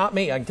internet, it's not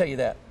me, I can tell you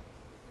that.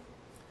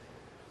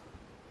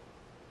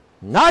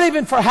 Not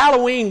even for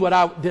Halloween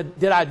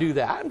did I do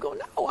that. I'm going,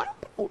 no, I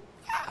don't.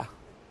 Yeah.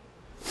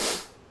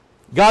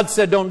 God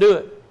said don't do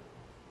it.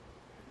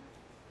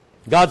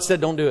 God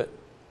said don't do it.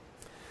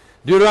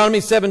 Deuteronomy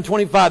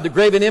 7:25, the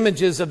graven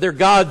images of their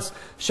gods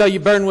shall you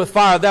burn with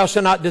fire. Thou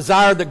shalt not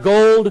desire the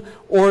gold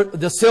or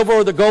the silver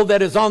or the gold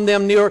that is on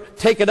them, near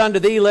take it unto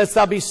thee, lest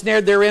thou be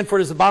snared therein, for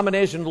it is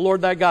abomination to the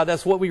Lord thy God.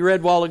 That's what we read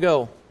a while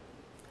ago.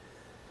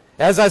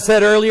 As I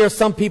said earlier,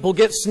 some people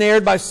get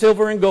snared by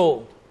silver and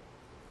gold.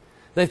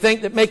 They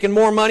think that making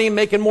more money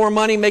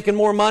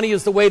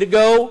is the way to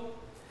go.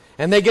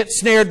 And they get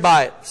snared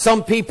by it.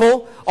 Some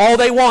people, all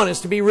they want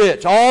is to be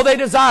rich. All they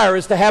desire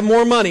is to have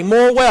more money,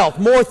 more wealth,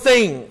 more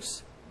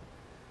things.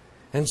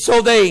 And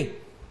so they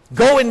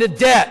go into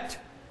debt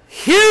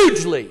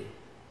hugely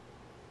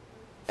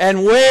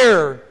and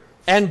wear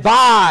and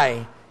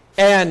buy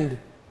and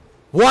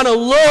want to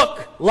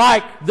look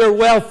like they're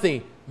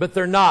wealthy, but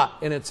they're not,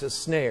 and it's a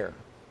snare.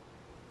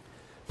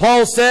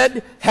 Paul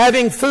said,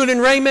 having food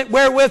and raiment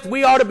wherewith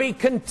we ought to be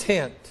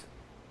content.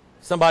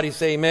 Somebody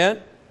say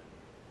amen.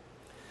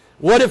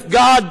 What if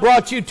God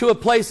brought you to a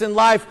place in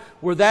life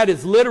where that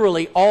is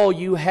literally all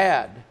you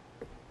had?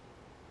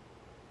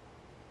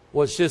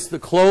 Was just the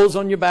clothes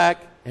on your back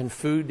and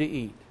food to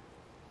eat.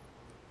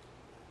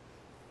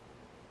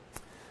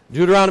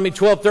 Deuteronomy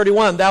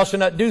 12:31, thou shalt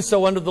not do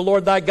so unto the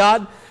Lord thy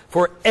God,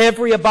 for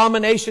every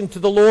abomination to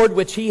the Lord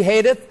which he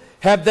hateth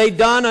have they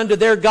done unto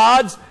their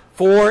gods,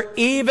 for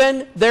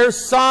even their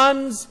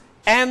sons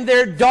and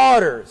their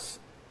daughters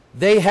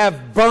they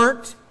have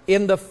burnt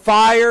in the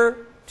fire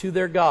to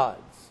their gods.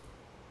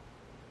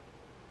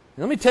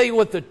 Let me tell you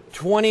what the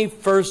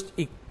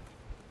 21st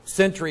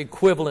century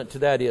equivalent to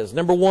that is.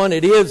 Number one,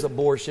 it is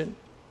abortion.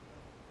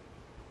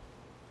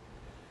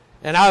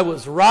 And I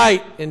was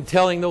right in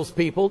telling those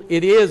people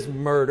it is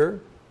murder.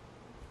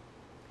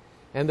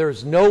 And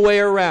there's no way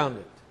around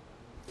it.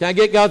 Can I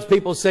get God's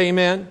people to say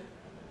amen?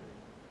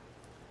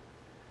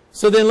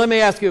 So then let me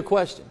ask you a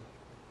question.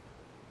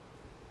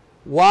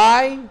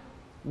 Why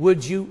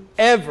would you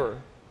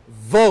ever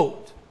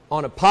vote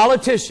on a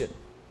politician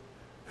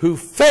who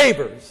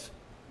favors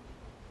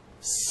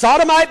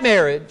sodomite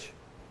marriage,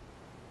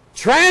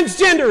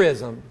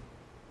 transgenderism,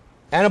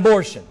 and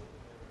abortion?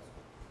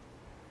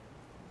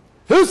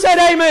 Who said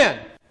amen?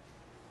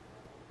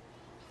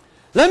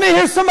 Let me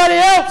hear somebody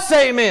else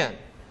say amen.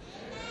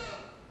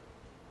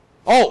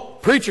 Oh,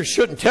 preachers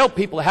shouldn't tell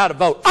people how to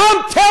vote.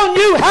 I'm telling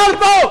you how to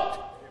vote.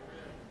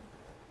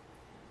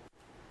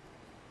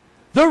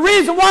 The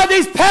reason why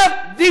these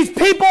these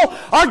people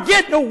are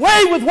getting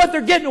away with what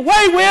they're getting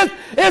away with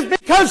is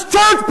because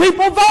church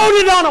people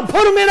voted on them,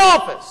 put them in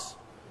office.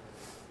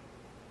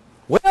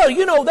 Well,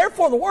 you know, they're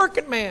for the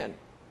working man.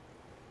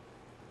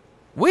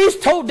 We was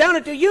told down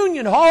at the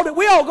Union Hall that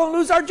we all going to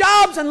lose our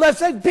jobs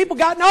unless people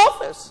got in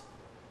office.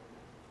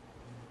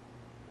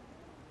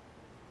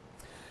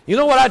 You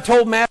know what I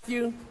told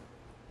Matthew?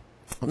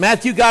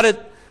 Matthew got it.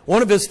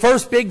 One of his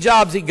first big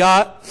jobs he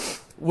got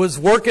was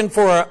working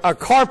for a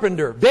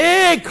carpenter,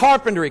 big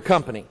carpentry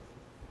company.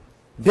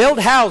 Built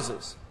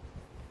houses.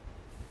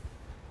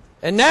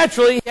 And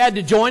naturally, he had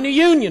to join a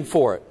union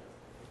for it.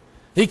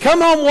 He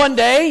come home one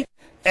day,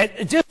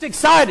 and just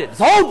excited.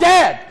 Oh,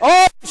 Dad!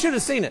 Oh, you should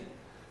have seen it.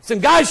 Some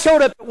guys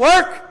showed up at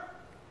work,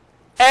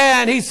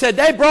 and he said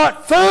they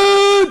brought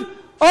food.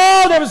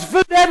 Oh, there was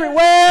food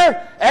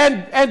everywhere,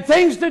 and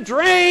things to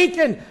drink,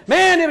 and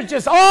man, it was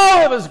just,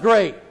 oh, it was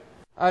great.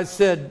 I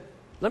said,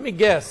 let me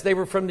guess, they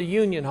were from the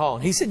Union Hall.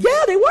 And he said,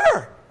 yeah, they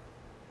were.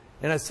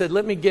 And I said,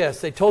 let me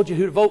guess, they told you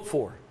who to vote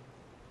for.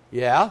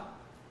 Yeah.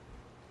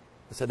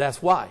 I said,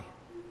 that's why.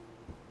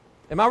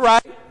 Am I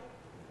right?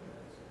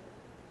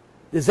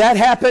 Does that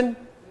happen?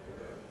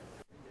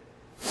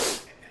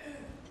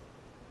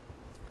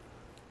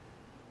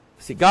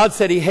 See, God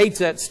said He hates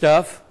that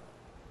stuff.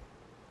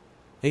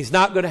 He's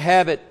not going to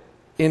have it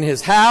in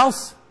His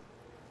house,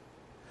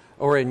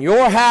 or in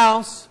your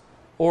house,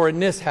 or in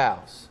this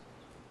house.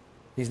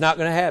 He's not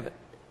going to have it.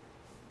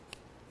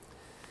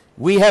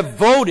 We have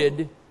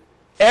voted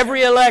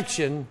every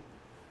election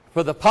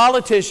for the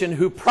politician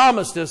who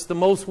promised us the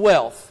most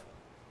wealth.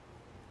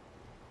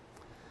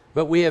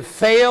 But we have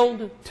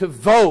failed to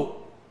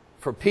vote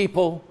for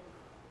people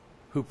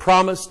who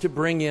promise to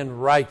bring in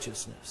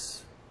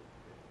righteousness.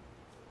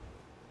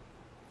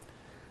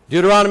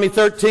 Deuteronomy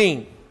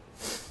 13.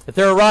 If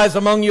there arise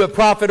among you a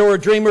prophet or a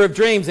dreamer of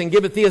dreams, and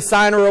giveth thee a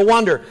sign or a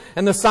wonder,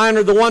 and the sign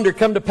or the wonder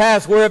come to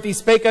pass, whereof he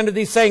spake unto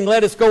thee, saying,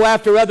 let us go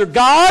after other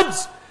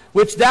gods,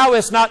 which thou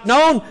hast not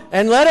known,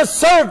 and let us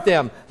serve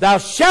them. Thou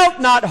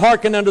shalt not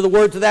hearken unto the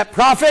words of that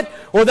prophet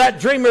or that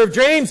dreamer of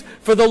dreams,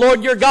 for the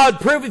Lord your God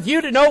proveth you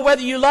to know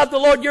whether you love the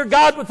Lord your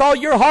God with all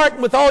your heart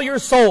and with all your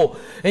soul.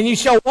 And ye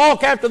shall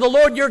walk after the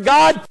Lord your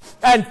God,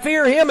 and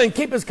fear Him, and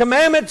keep His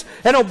commandments,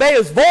 and obey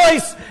His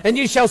voice, and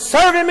ye shall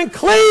serve Him and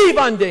cleave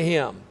unto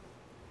Him.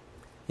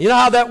 You know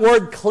how that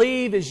word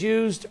cleave is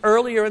used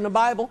earlier in the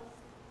Bible?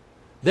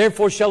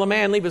 Therefore shall a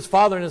man leave his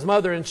father and his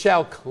mother, and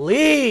shall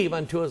cleave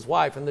unto his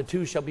wife, and the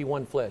two shall be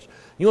one flesh.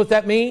 You know what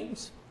that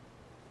means?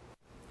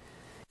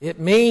 It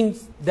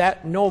means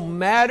that no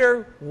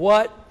matter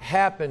what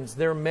happens,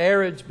 their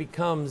marriage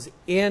becomes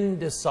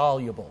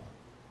indissoluble.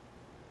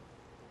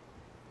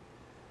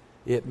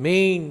 It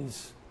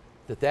means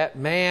that that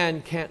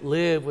man can't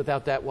live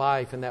without that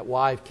wife, and that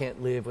wife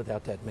can't live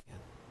without that man.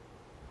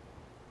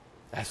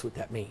 That's what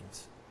that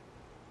means.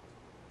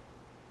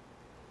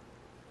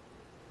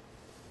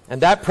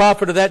 And that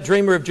prophet or that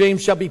dreamer of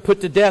dreams shall be put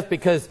to death,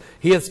 because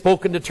he hath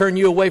spoken to turn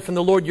you away from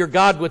the Lord your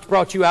God, which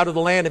brought you out of the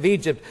land of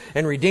Egypt,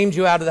 and redeemed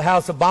you out of the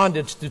house of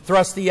bondage, to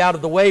thrust thee out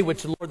of the way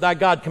which the Lord thy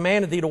God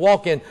commanded thee to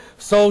walk in.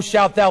 So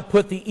shalt thou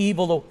put the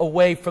evil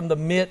away from the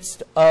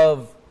midst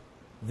of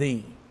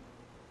thee.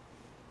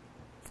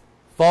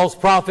 False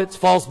prophets,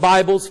 false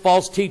Bibles,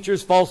 false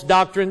teachers, false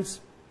doctrines.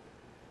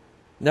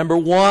 Number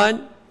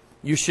one,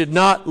 you should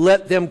not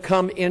let them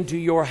come into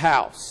your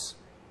house.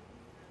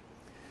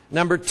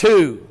 Number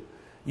two,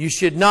 you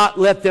should not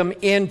let them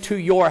into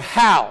your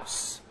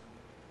house.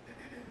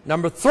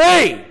 Number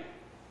three,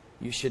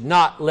 you should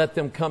not let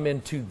them come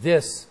into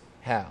this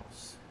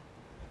house.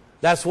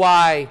 That's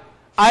why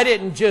I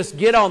didn't just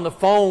get on the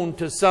phone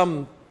to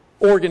some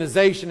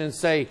organization and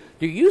say,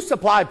 do you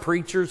supply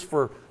preachers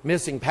for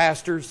missing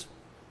pastors?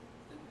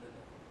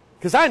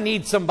 Because I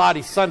need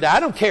somebody Sunday. I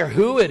don't care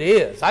who it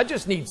is. I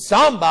just need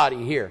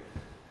somebody here.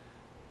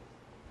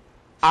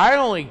 I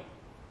only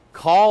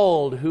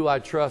called who I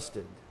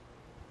trusted.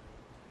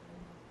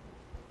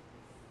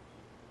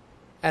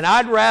 And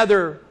I'd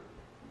rather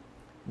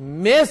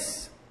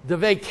miss the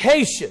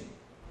vacation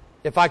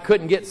if I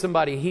couldn't get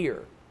somebody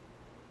here,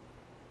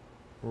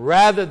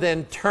 rather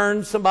than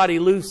turn somebody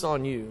loose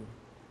on you.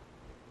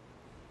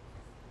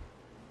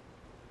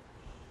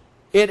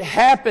 It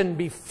happened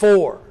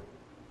before,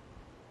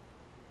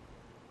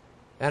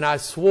 and I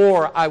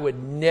swore I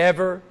would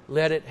never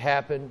let it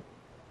happen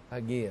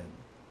again.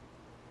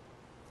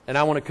 And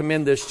I want to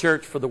commend this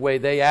church for the way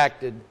they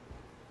acted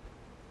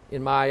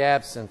in my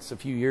absence a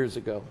few years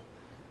ago.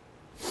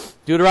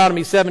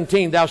 Deuteronomy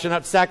 17, thou shalt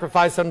not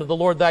sacrifice unto the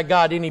Lord thy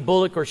God any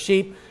bullock or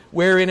sheep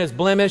wherein is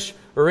blemish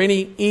or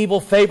any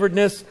evil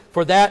favoredness,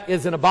 for that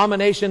is an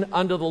abomination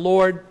unto the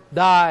Lord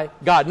thy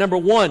God. Number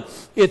one,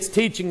 it's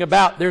teaching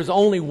about there's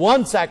only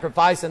one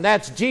sacrifice, and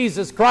that's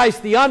Jesus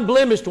Christ, the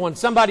unblemished one.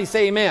 Somebody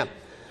say amen.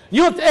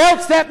 You know what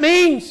else that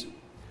means?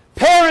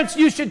 Parents,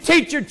 you should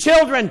teach your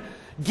children,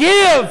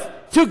 give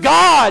to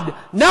God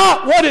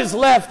not what is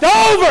left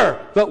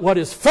over, but what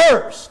is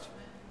first.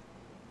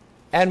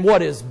 And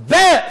what is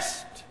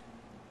best.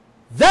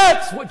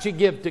 That's what you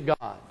give to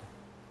God.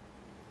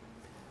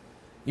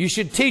 You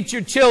should teach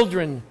your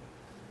children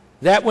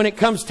that when it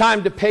comes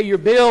time to pay your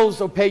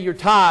bills or pay your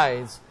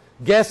tithes,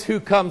 guess who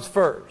comes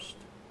first?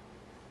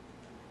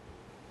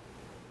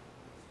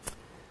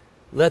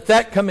 Let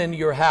that come into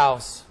your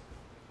house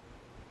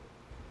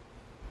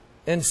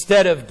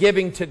instead of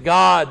giving to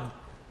God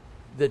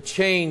the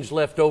change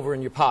left over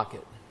in your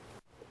pocket.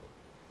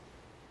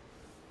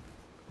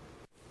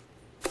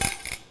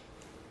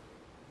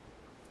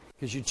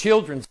 Because your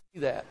children see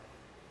that.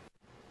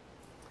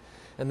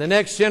 And the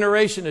next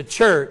generation of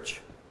church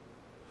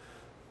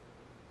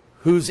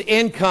whose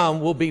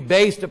income will be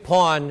based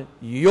upon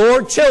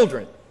your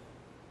children,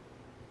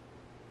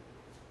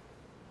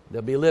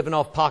 they'll be living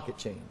off pocket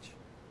change.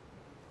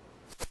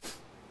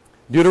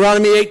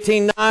 Deuteronomy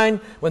 18:9,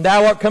 when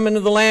thou art come into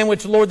the land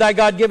which the Lord thy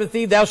God giveth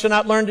thee, thou shalt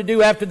not learn to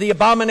do after the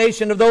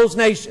abomination of those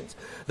nations.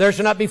 There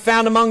shall not be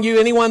found among you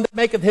anyone that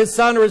maketh his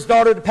son or his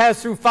daughter to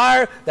pass through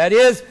fire. That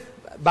is,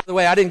 by the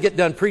way, I didn't get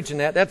done preaching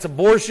that. That's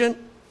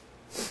abortion.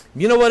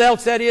 You know what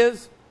else that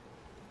is?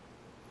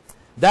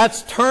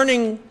 That's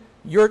turning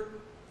your...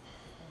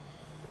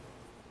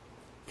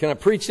 Can I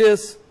preach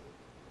this?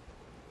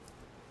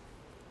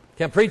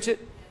 Can I preach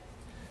it?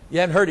 You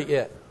haven't heard it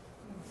yet.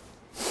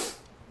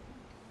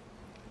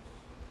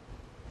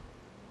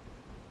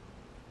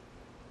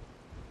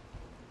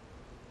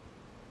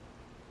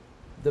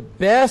 The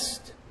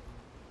best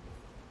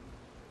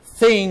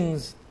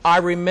things I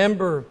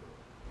remember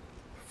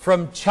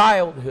from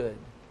childhood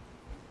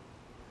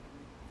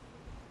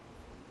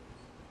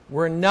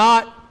were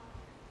not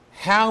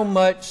how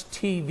much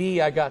TV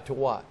I got to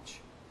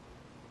watch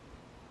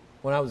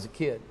when I was a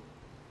kid.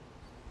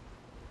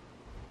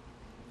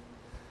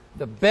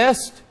 The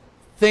best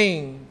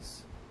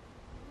things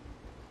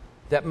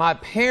that my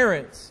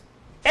parents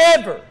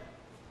ever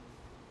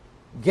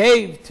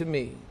gave to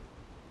me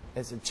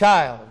as a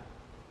child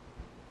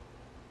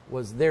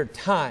was their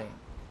time.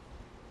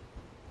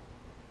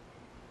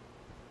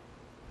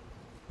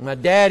 My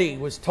daddy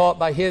was taught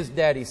by his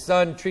daddy,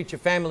 son, treat your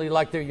family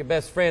like they're your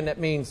best friend. That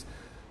means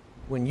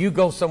when you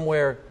go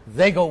somewhere,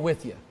 they go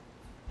with you.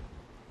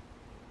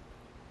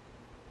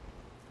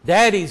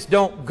 Daddies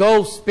don't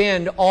go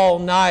spend all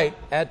night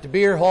at the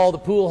beer hall, the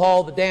pool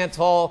hall, the dance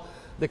hall,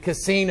 the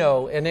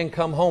casino, and then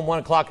come home 1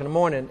 o'clock in the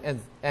morning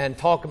and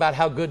talk about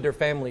how good their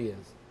family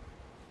is.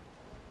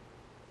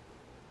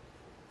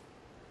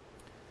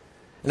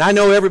 And I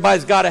know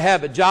everybody's got to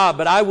have a job,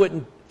 but I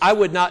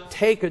would not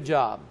take a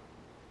job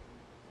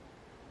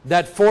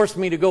that forced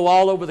me to go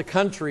all over the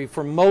country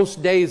for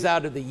most days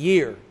out of the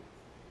year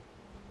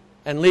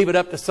and leave it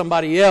up to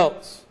somebody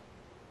else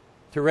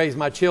to raise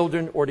my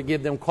children or to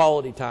give them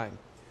quality time.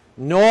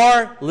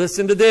 Nor,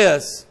 listen to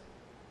this,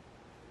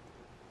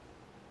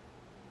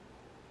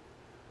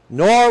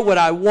 nor would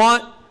I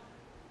want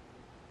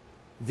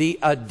the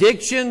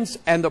addictions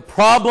and the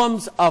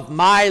problems of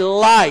my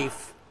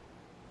life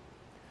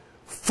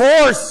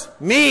force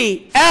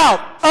me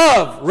out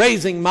of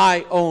raising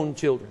my own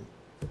children.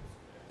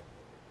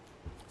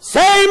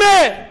 Say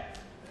amen.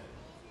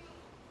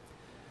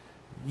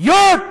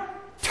 You're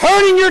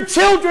turning your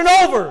children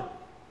over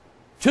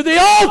to the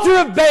altar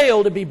of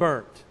Baal to be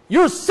burnt.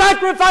 You're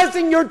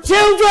sacrificing your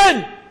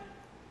children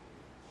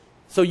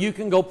so you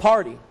can go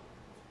party.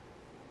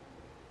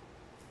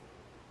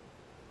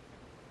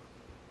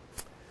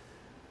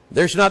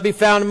 There shall not be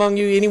found among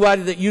you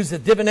anybody that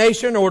useth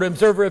divination, or an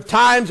observer of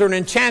times, or an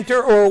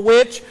enchanter, or a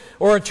witch,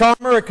 or a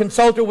charmer, or a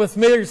consulter with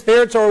familiar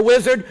spirits, or a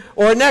wizard,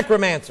 or a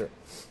necromancer.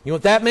 You know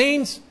what that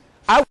means?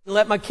 I wouldn't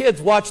let my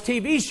kids watch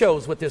TV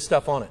shows with this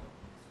stuff on it.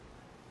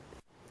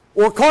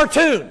 Or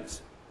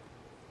cartoons.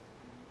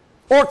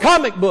 Or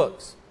comic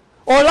books.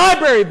 Or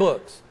library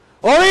books.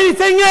 Or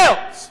anything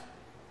else.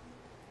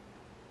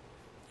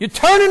 You're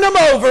turning them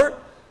over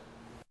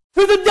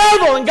to the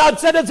devil, and God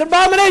said it's an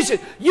abomination.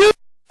 You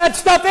that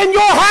stuff in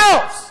your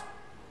house.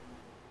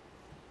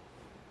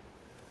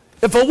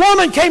 If a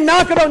woman came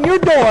knocking on your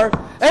door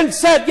and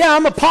said, yeah,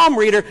 I'm a palm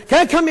reader, can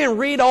I come in and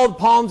read all the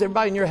palms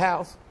everybody in your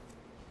house?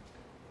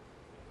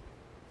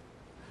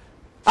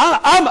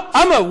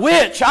 I'm a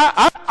witch.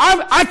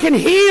 I can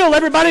heal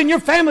everybody in your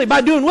family by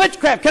doing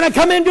witchcraft. Can I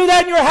come in and do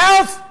that in your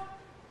house?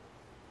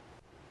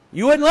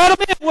 You wouldn't let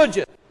them in, would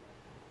you?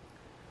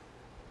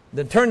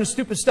 Then turn the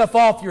stupid stuff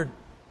off your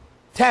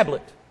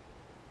tablet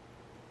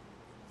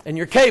and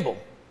your cable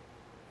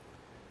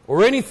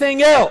or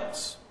anything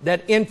else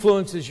that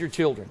influences your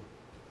children.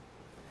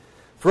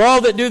 For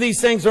all that do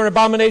these things are an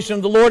abomination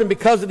of the Lord, and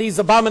because of these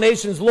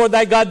abominations, the Lord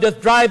thy God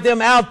doth drive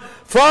them out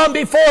from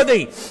before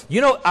thee.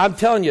 You know, I'm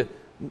telling you,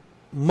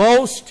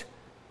 most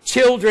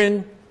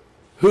children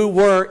who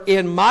were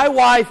in my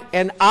wife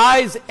and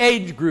I's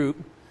age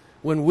group,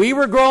 when we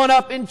were growing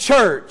up in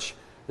church,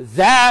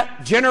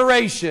 that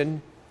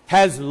generation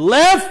has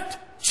left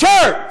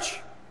church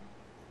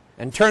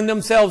and turned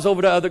themselves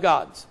over to other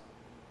gods.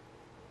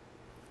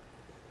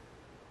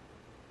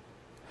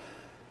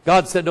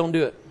 God said, don't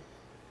do it.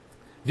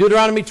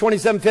 Deuteronomy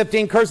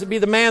 27:15, cursed be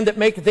the man that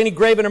maketh any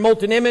graven or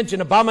molten image, an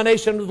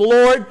abomination of the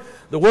Lord.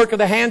 The work of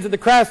the hands of the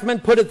craftsman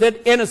putteth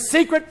it in a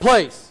secret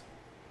place.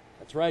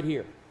 That's right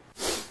here.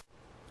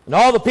 And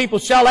all the people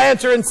shall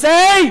answer and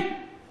say,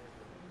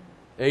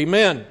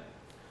 Amen.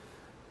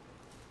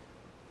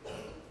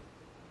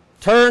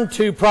 Turn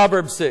to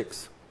Proverbs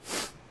 6.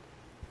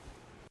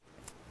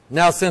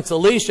 Now, since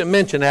Alicia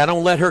mentioned that, I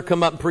don't let her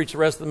come up and preach the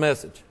rest of the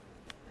message.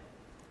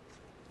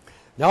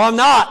 No, I'm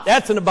not.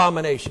 That's an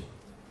abomination.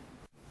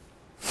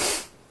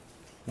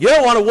 You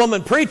don't want a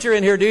woman preacher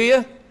in here, do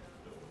you?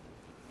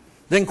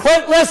 Then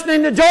quit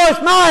listening to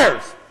Joyce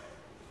Myers.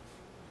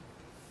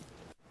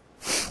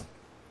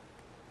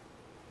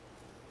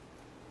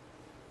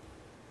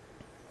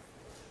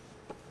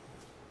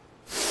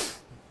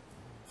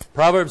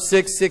 Proverbs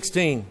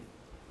 6:16.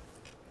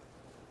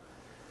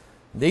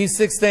 These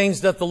 6 things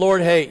doth the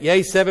Lord hate.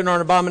 Yea, 7 are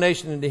an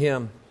abomination unto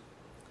him.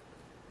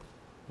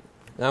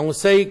 Now I'm going to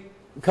say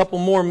a couple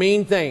more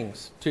mean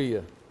things to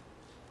you.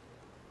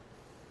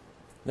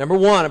 Number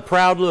 1, a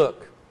proud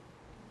look.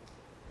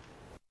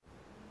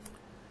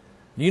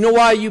 Do you know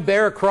why you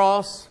bear a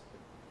cross?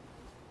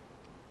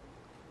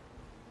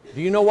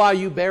 Do you know why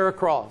you bear a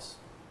cross?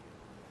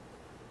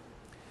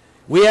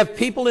 We have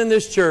people in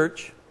this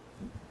church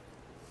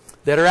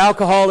that are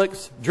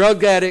alcoholics,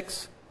 drug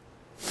addicts.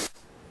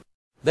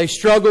 They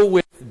struggle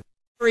with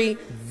very,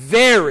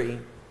 very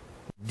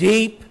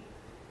deep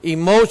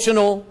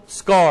emotional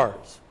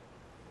scars.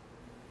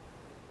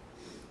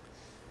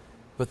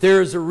 But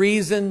there is a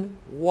reason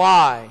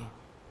why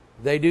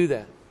they do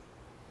that.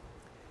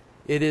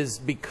 It is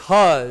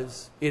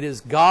because it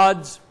is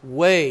God's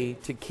way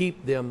to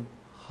keep them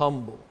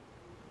humble.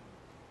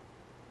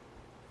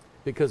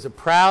 Because a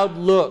proud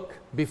look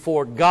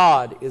before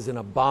God is an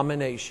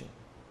abomination.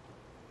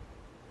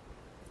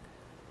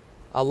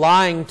 A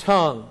lying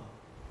tongue.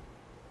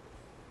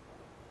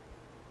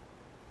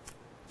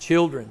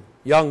 Children,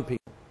 young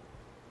people.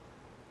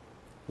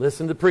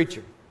 Listen to the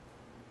preacher.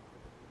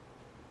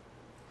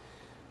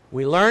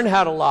 We learn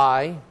how to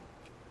lie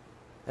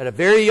at a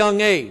very young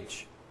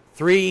age,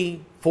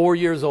 3, 4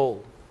 years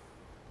old.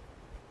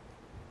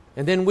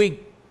 And then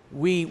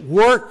we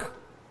work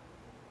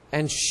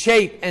and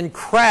shape and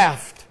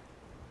craft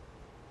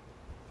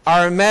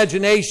our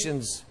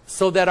imaginations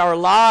so that our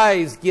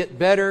lies get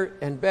better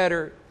and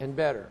better and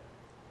better.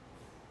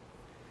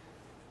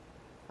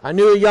 I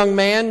knew a young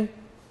man.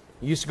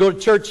 He used to go to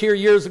church here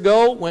years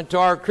ago, went to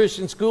our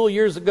Christian school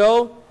years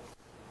ago.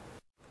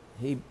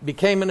 He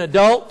became an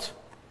adult,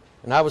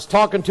 and I was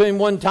talking to him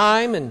one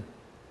time and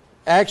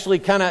actually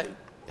kind of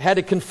had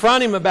to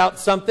confront him about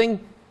something,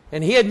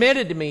 and he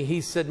admitted to me,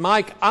 he said,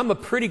 Mike, I'm a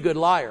pretty good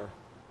liar.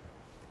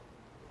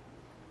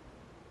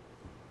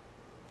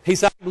 He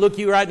said, I can look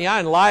you right in the eye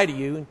and lie to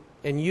you,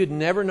 and you'd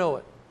never know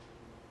it.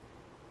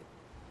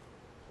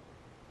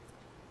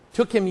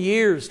 Took him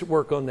years to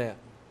work on that.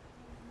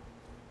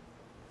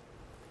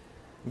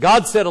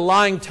 God said a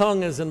lying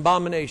tongue is an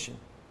abomination.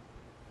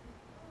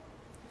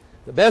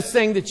 The best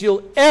thing that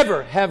you'll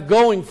ever have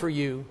going for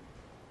you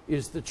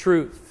is the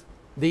truth.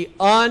 The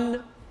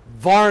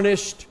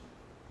unvarnished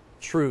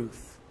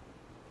truth.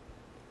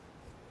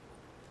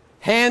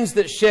 Hands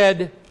that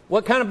shed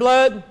what kind of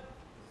blood?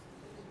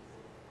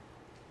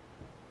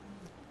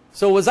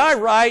 So was I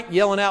right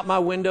yelling out my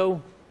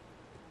window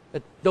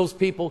at those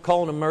people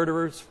calling them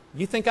murderers?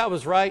 You think I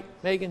was right,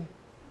 Megan?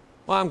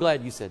 Well, I'm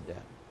glad you said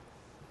that.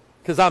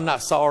 Because I'm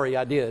not sorry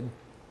I did.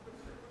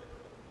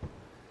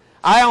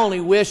 I only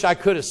wish I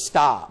could have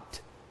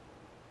stopped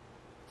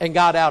and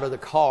got out of the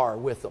car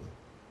with them.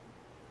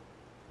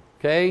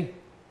 Okay?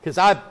 Because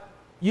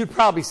you'd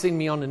probably seen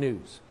me on the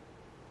news.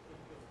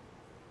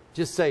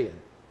 Just saying.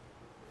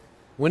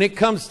 When it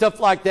comes to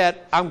stuff like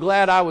that, I'm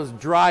glad I was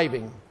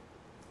driving.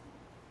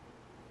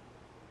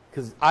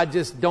 Because I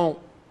just don't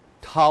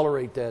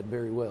tolerate that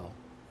very well.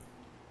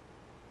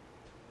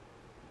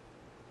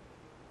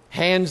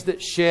 Hands that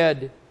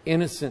shed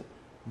innocent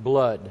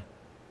blood,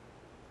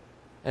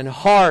 and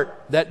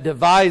heart that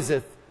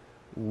deviseth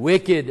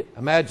wicked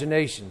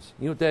imaginations.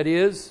 You know what that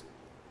is?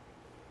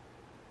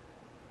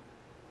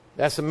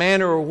 That's a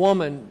man or a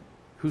woman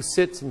who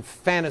sits and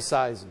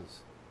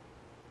fantasizes.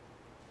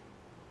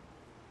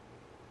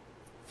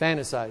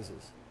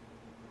 Fantasizes.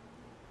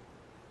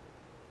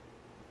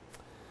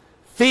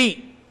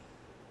 Feet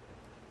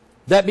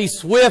that be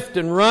swift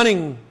and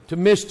running to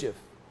mischief.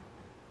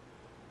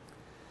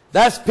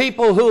 That's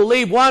people who will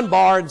leave one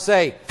bar and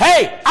say,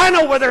 hey, I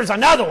know where there's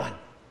another one.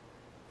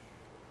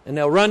 And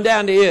they'll run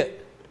down to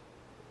it.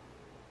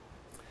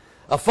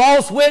 A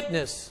false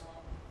witness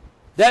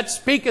that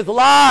speaketh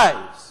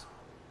lies.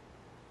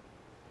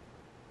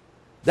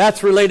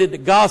 That's related to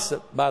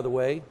gossip, by the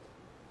way.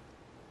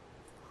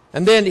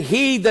 And then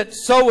he that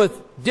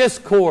soweth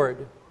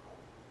discord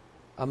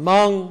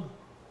among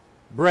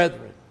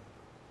brethren.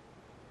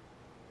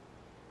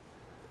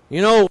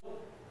 You know,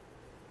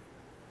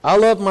 I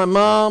love my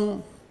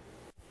mom.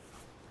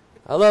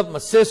 I love my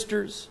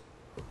sisters.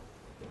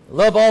 I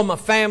love all my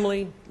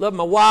family. Love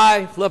my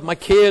wife. Love my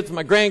kids,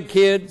 my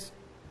grandkids.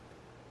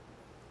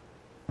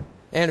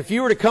 And if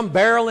you were to come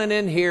barreling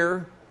in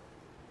here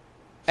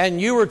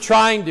and you were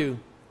trying to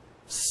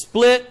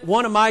split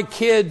one of my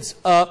kids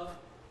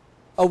up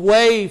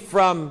away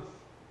from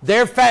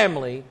their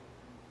family,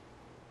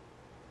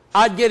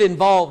 I'd get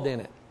involved in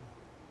it.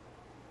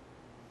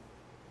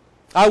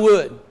 I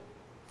would.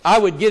 I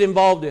would get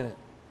involved in it.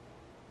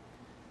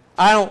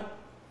 I don't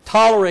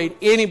tolerate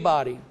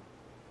anybody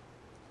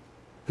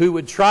who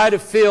would try to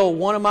fill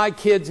one of my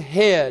kids'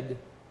 head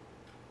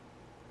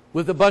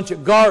with a bunch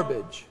of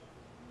garbage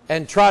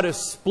and try to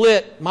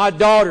split my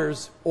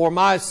daughters or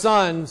my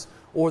sons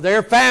or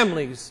their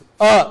families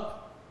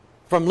up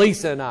from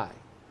Lisa and I.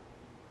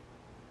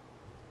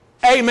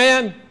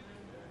 Amen.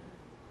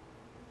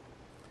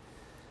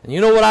 And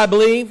you know what I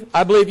believe?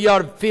 I believe you ought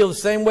to feel the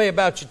same way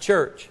about your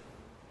church.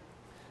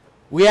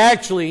 We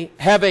actually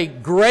have a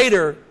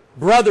greater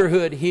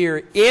brotherhood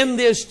here in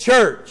this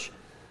church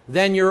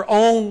than your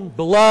own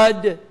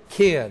blood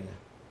kin.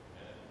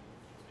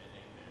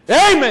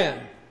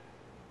 Amen.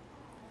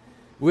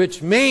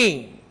 Which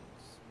means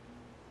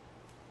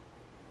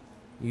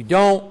you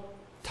don't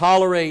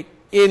tolerate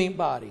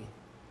anybody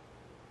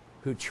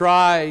who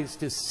tries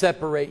to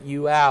separate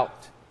you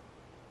out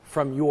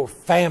from your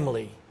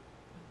family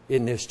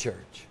in this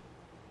church.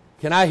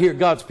 Can I hear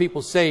God's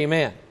people say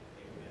amen?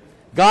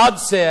 God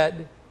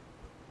said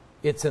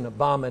it's an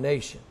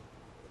abomination.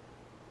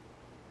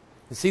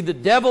 You see, the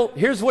devil,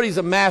 here's what he's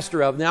a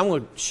master of. Now I'm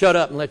going to shut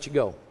up and let you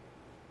go.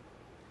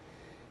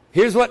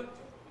 Here's what.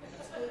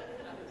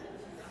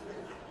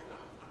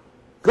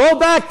 Go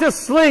back to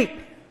sleep.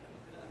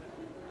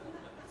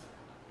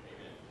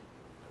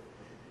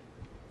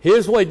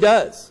 Here's what he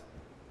does.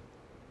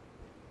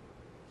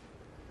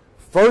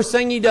 First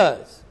thing he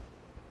does,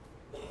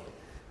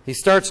 he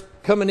starts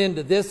coming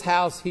into this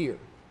house here.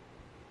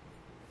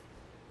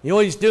 You know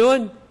what he's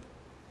doing?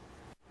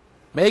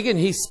 Megan,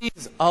 he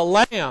sees a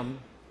lamb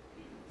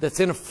that's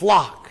in a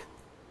flock.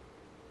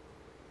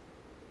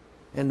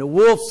 And the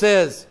wolf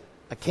says,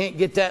 I can't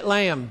get that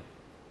lamb.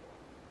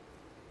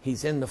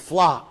 He's in the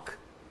flock.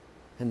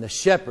 And the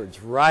shepherd's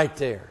right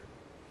there.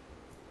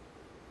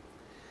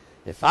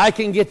 If I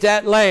can get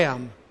that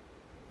lamb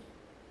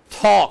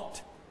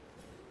talked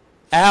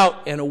out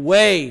and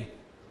away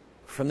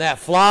from that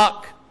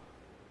flock,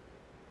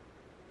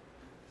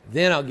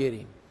 then I'll get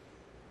him.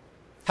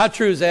 How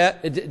true is that?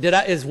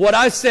 Is what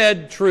I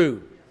said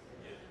true?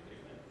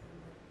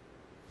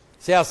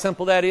 See how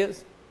simple that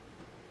is?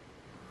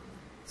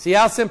 See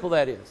how simple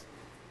that is?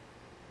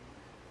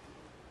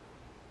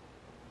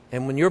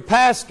 And when your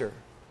pastor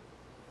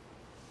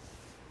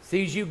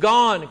sees you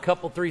gone a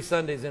couple, 3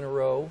 Sundays in a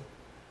row,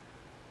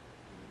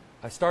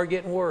 I start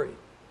getting worried.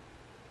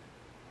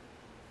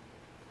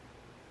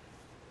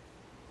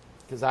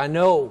 Because I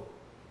know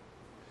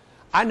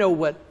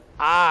what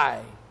I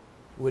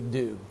would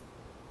do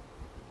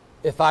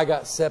if I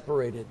got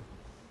separated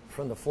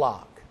from the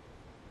flock.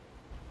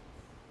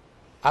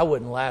 I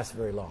wouldn't last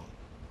very long.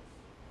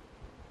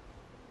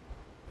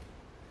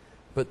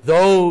 But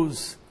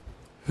those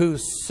who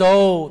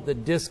sow the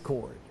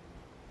discord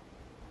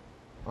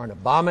are an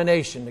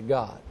abomination to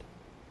God.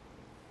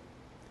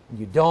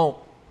 You don't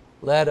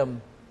let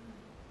them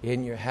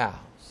in your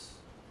house.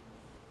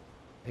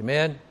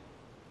 Amen?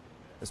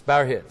 Let's bow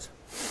our heads.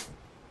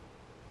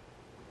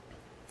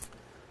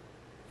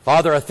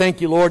 Father, I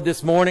thank you, Lord,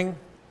 this morning.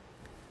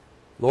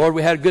 Lord,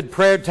 we had a good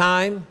prayer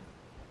time.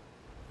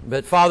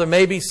 But Father,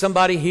 maybe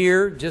somebody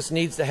here just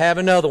needs to have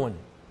another one.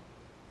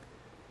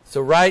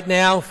 So right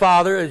now,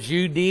 Father, as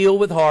you deal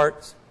with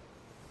hearts,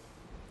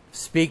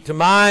 speak to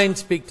mine,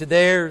 speak to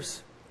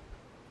theirs.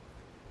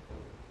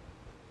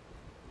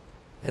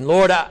 And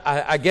Lord,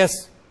 I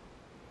guess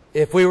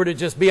if we were to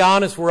just be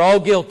honest, we're all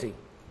guilty.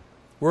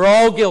 We're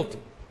all guilty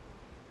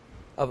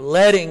of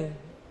letting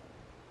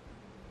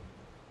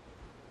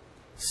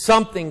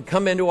something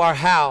come into our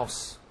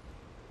house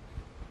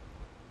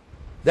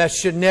that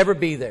should never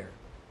be there.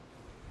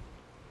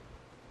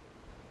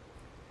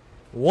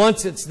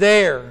 Once it's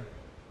there,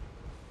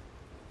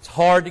 it's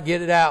hard to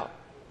get it out.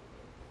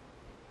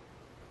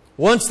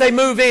 Once they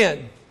move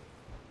in,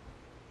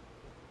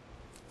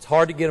 it's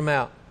hard to get them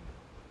out.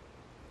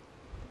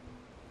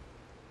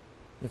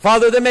 And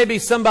Father, there may be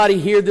somebody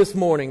here this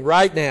morning,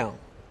 right now,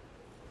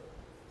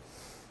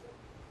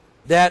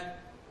 that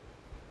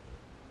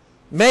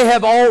may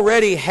have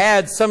already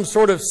had some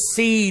sort of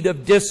seed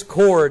of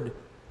discord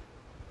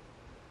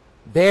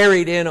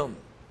buried in them.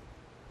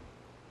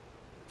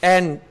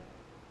 And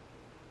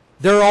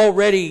they're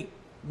already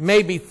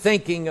maybe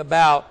thinking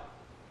about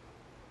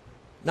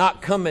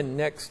not coming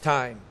next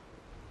time.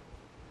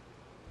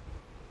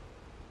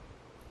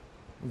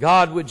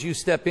 God, would you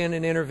step in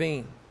and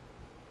intervene?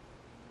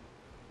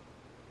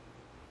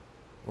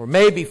 Or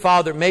maybe,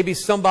 Father, maybe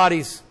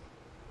somebody's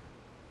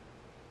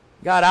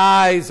got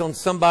eyes on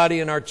somebody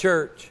in our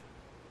church,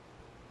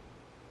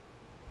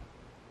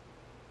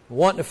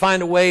 wanting to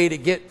find a way to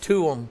get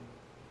to them,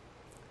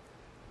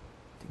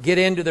 to get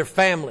into their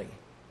family.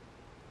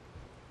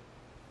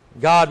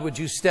 God, would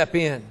you step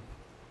in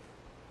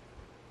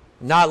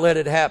and not let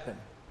it happen?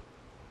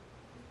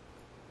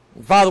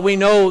 And Father, we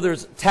know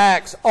there's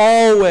attacks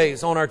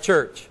always on our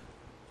church.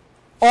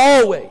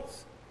 Always.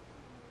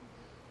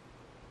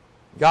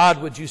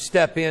 God, would you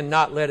step in,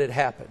 not let it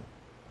happen?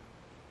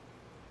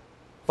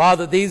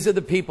 Father, these are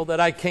the people that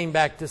I came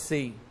back to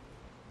see.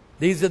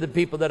 These are the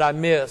people that I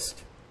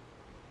missed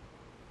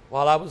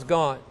while I was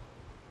gone.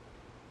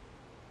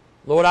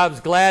 Lord, I was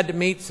glad to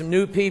meet some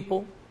new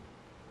people,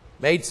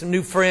 made some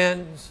new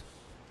friends.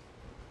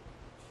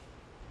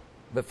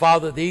 But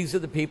Father, these are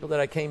the people that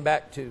I came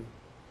back to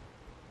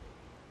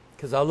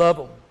because I love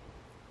them.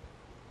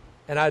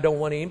 And I don't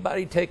want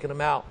anybody taking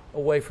them out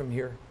away from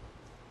here.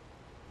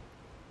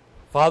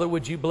 Father,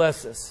 would you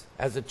bless us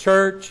as a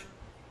church?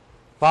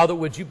 Father,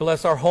 would you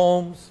bless our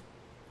homes?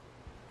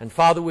 And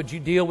Father, would you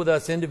deal with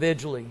us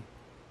individually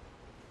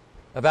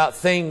about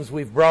things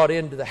we've brought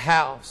into the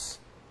house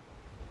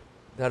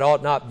that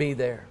ought not be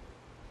there?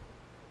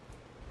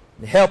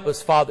 And help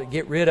us, Father,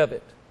 get rid of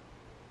it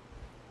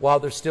while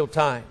there's still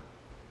time.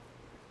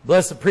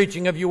 Bless the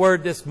preaching of your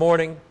word this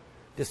morning.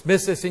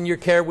 Dismiss us in your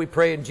care, we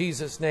pray in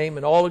Jesus' name.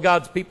 And all of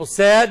God's people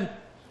said,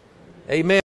 amen.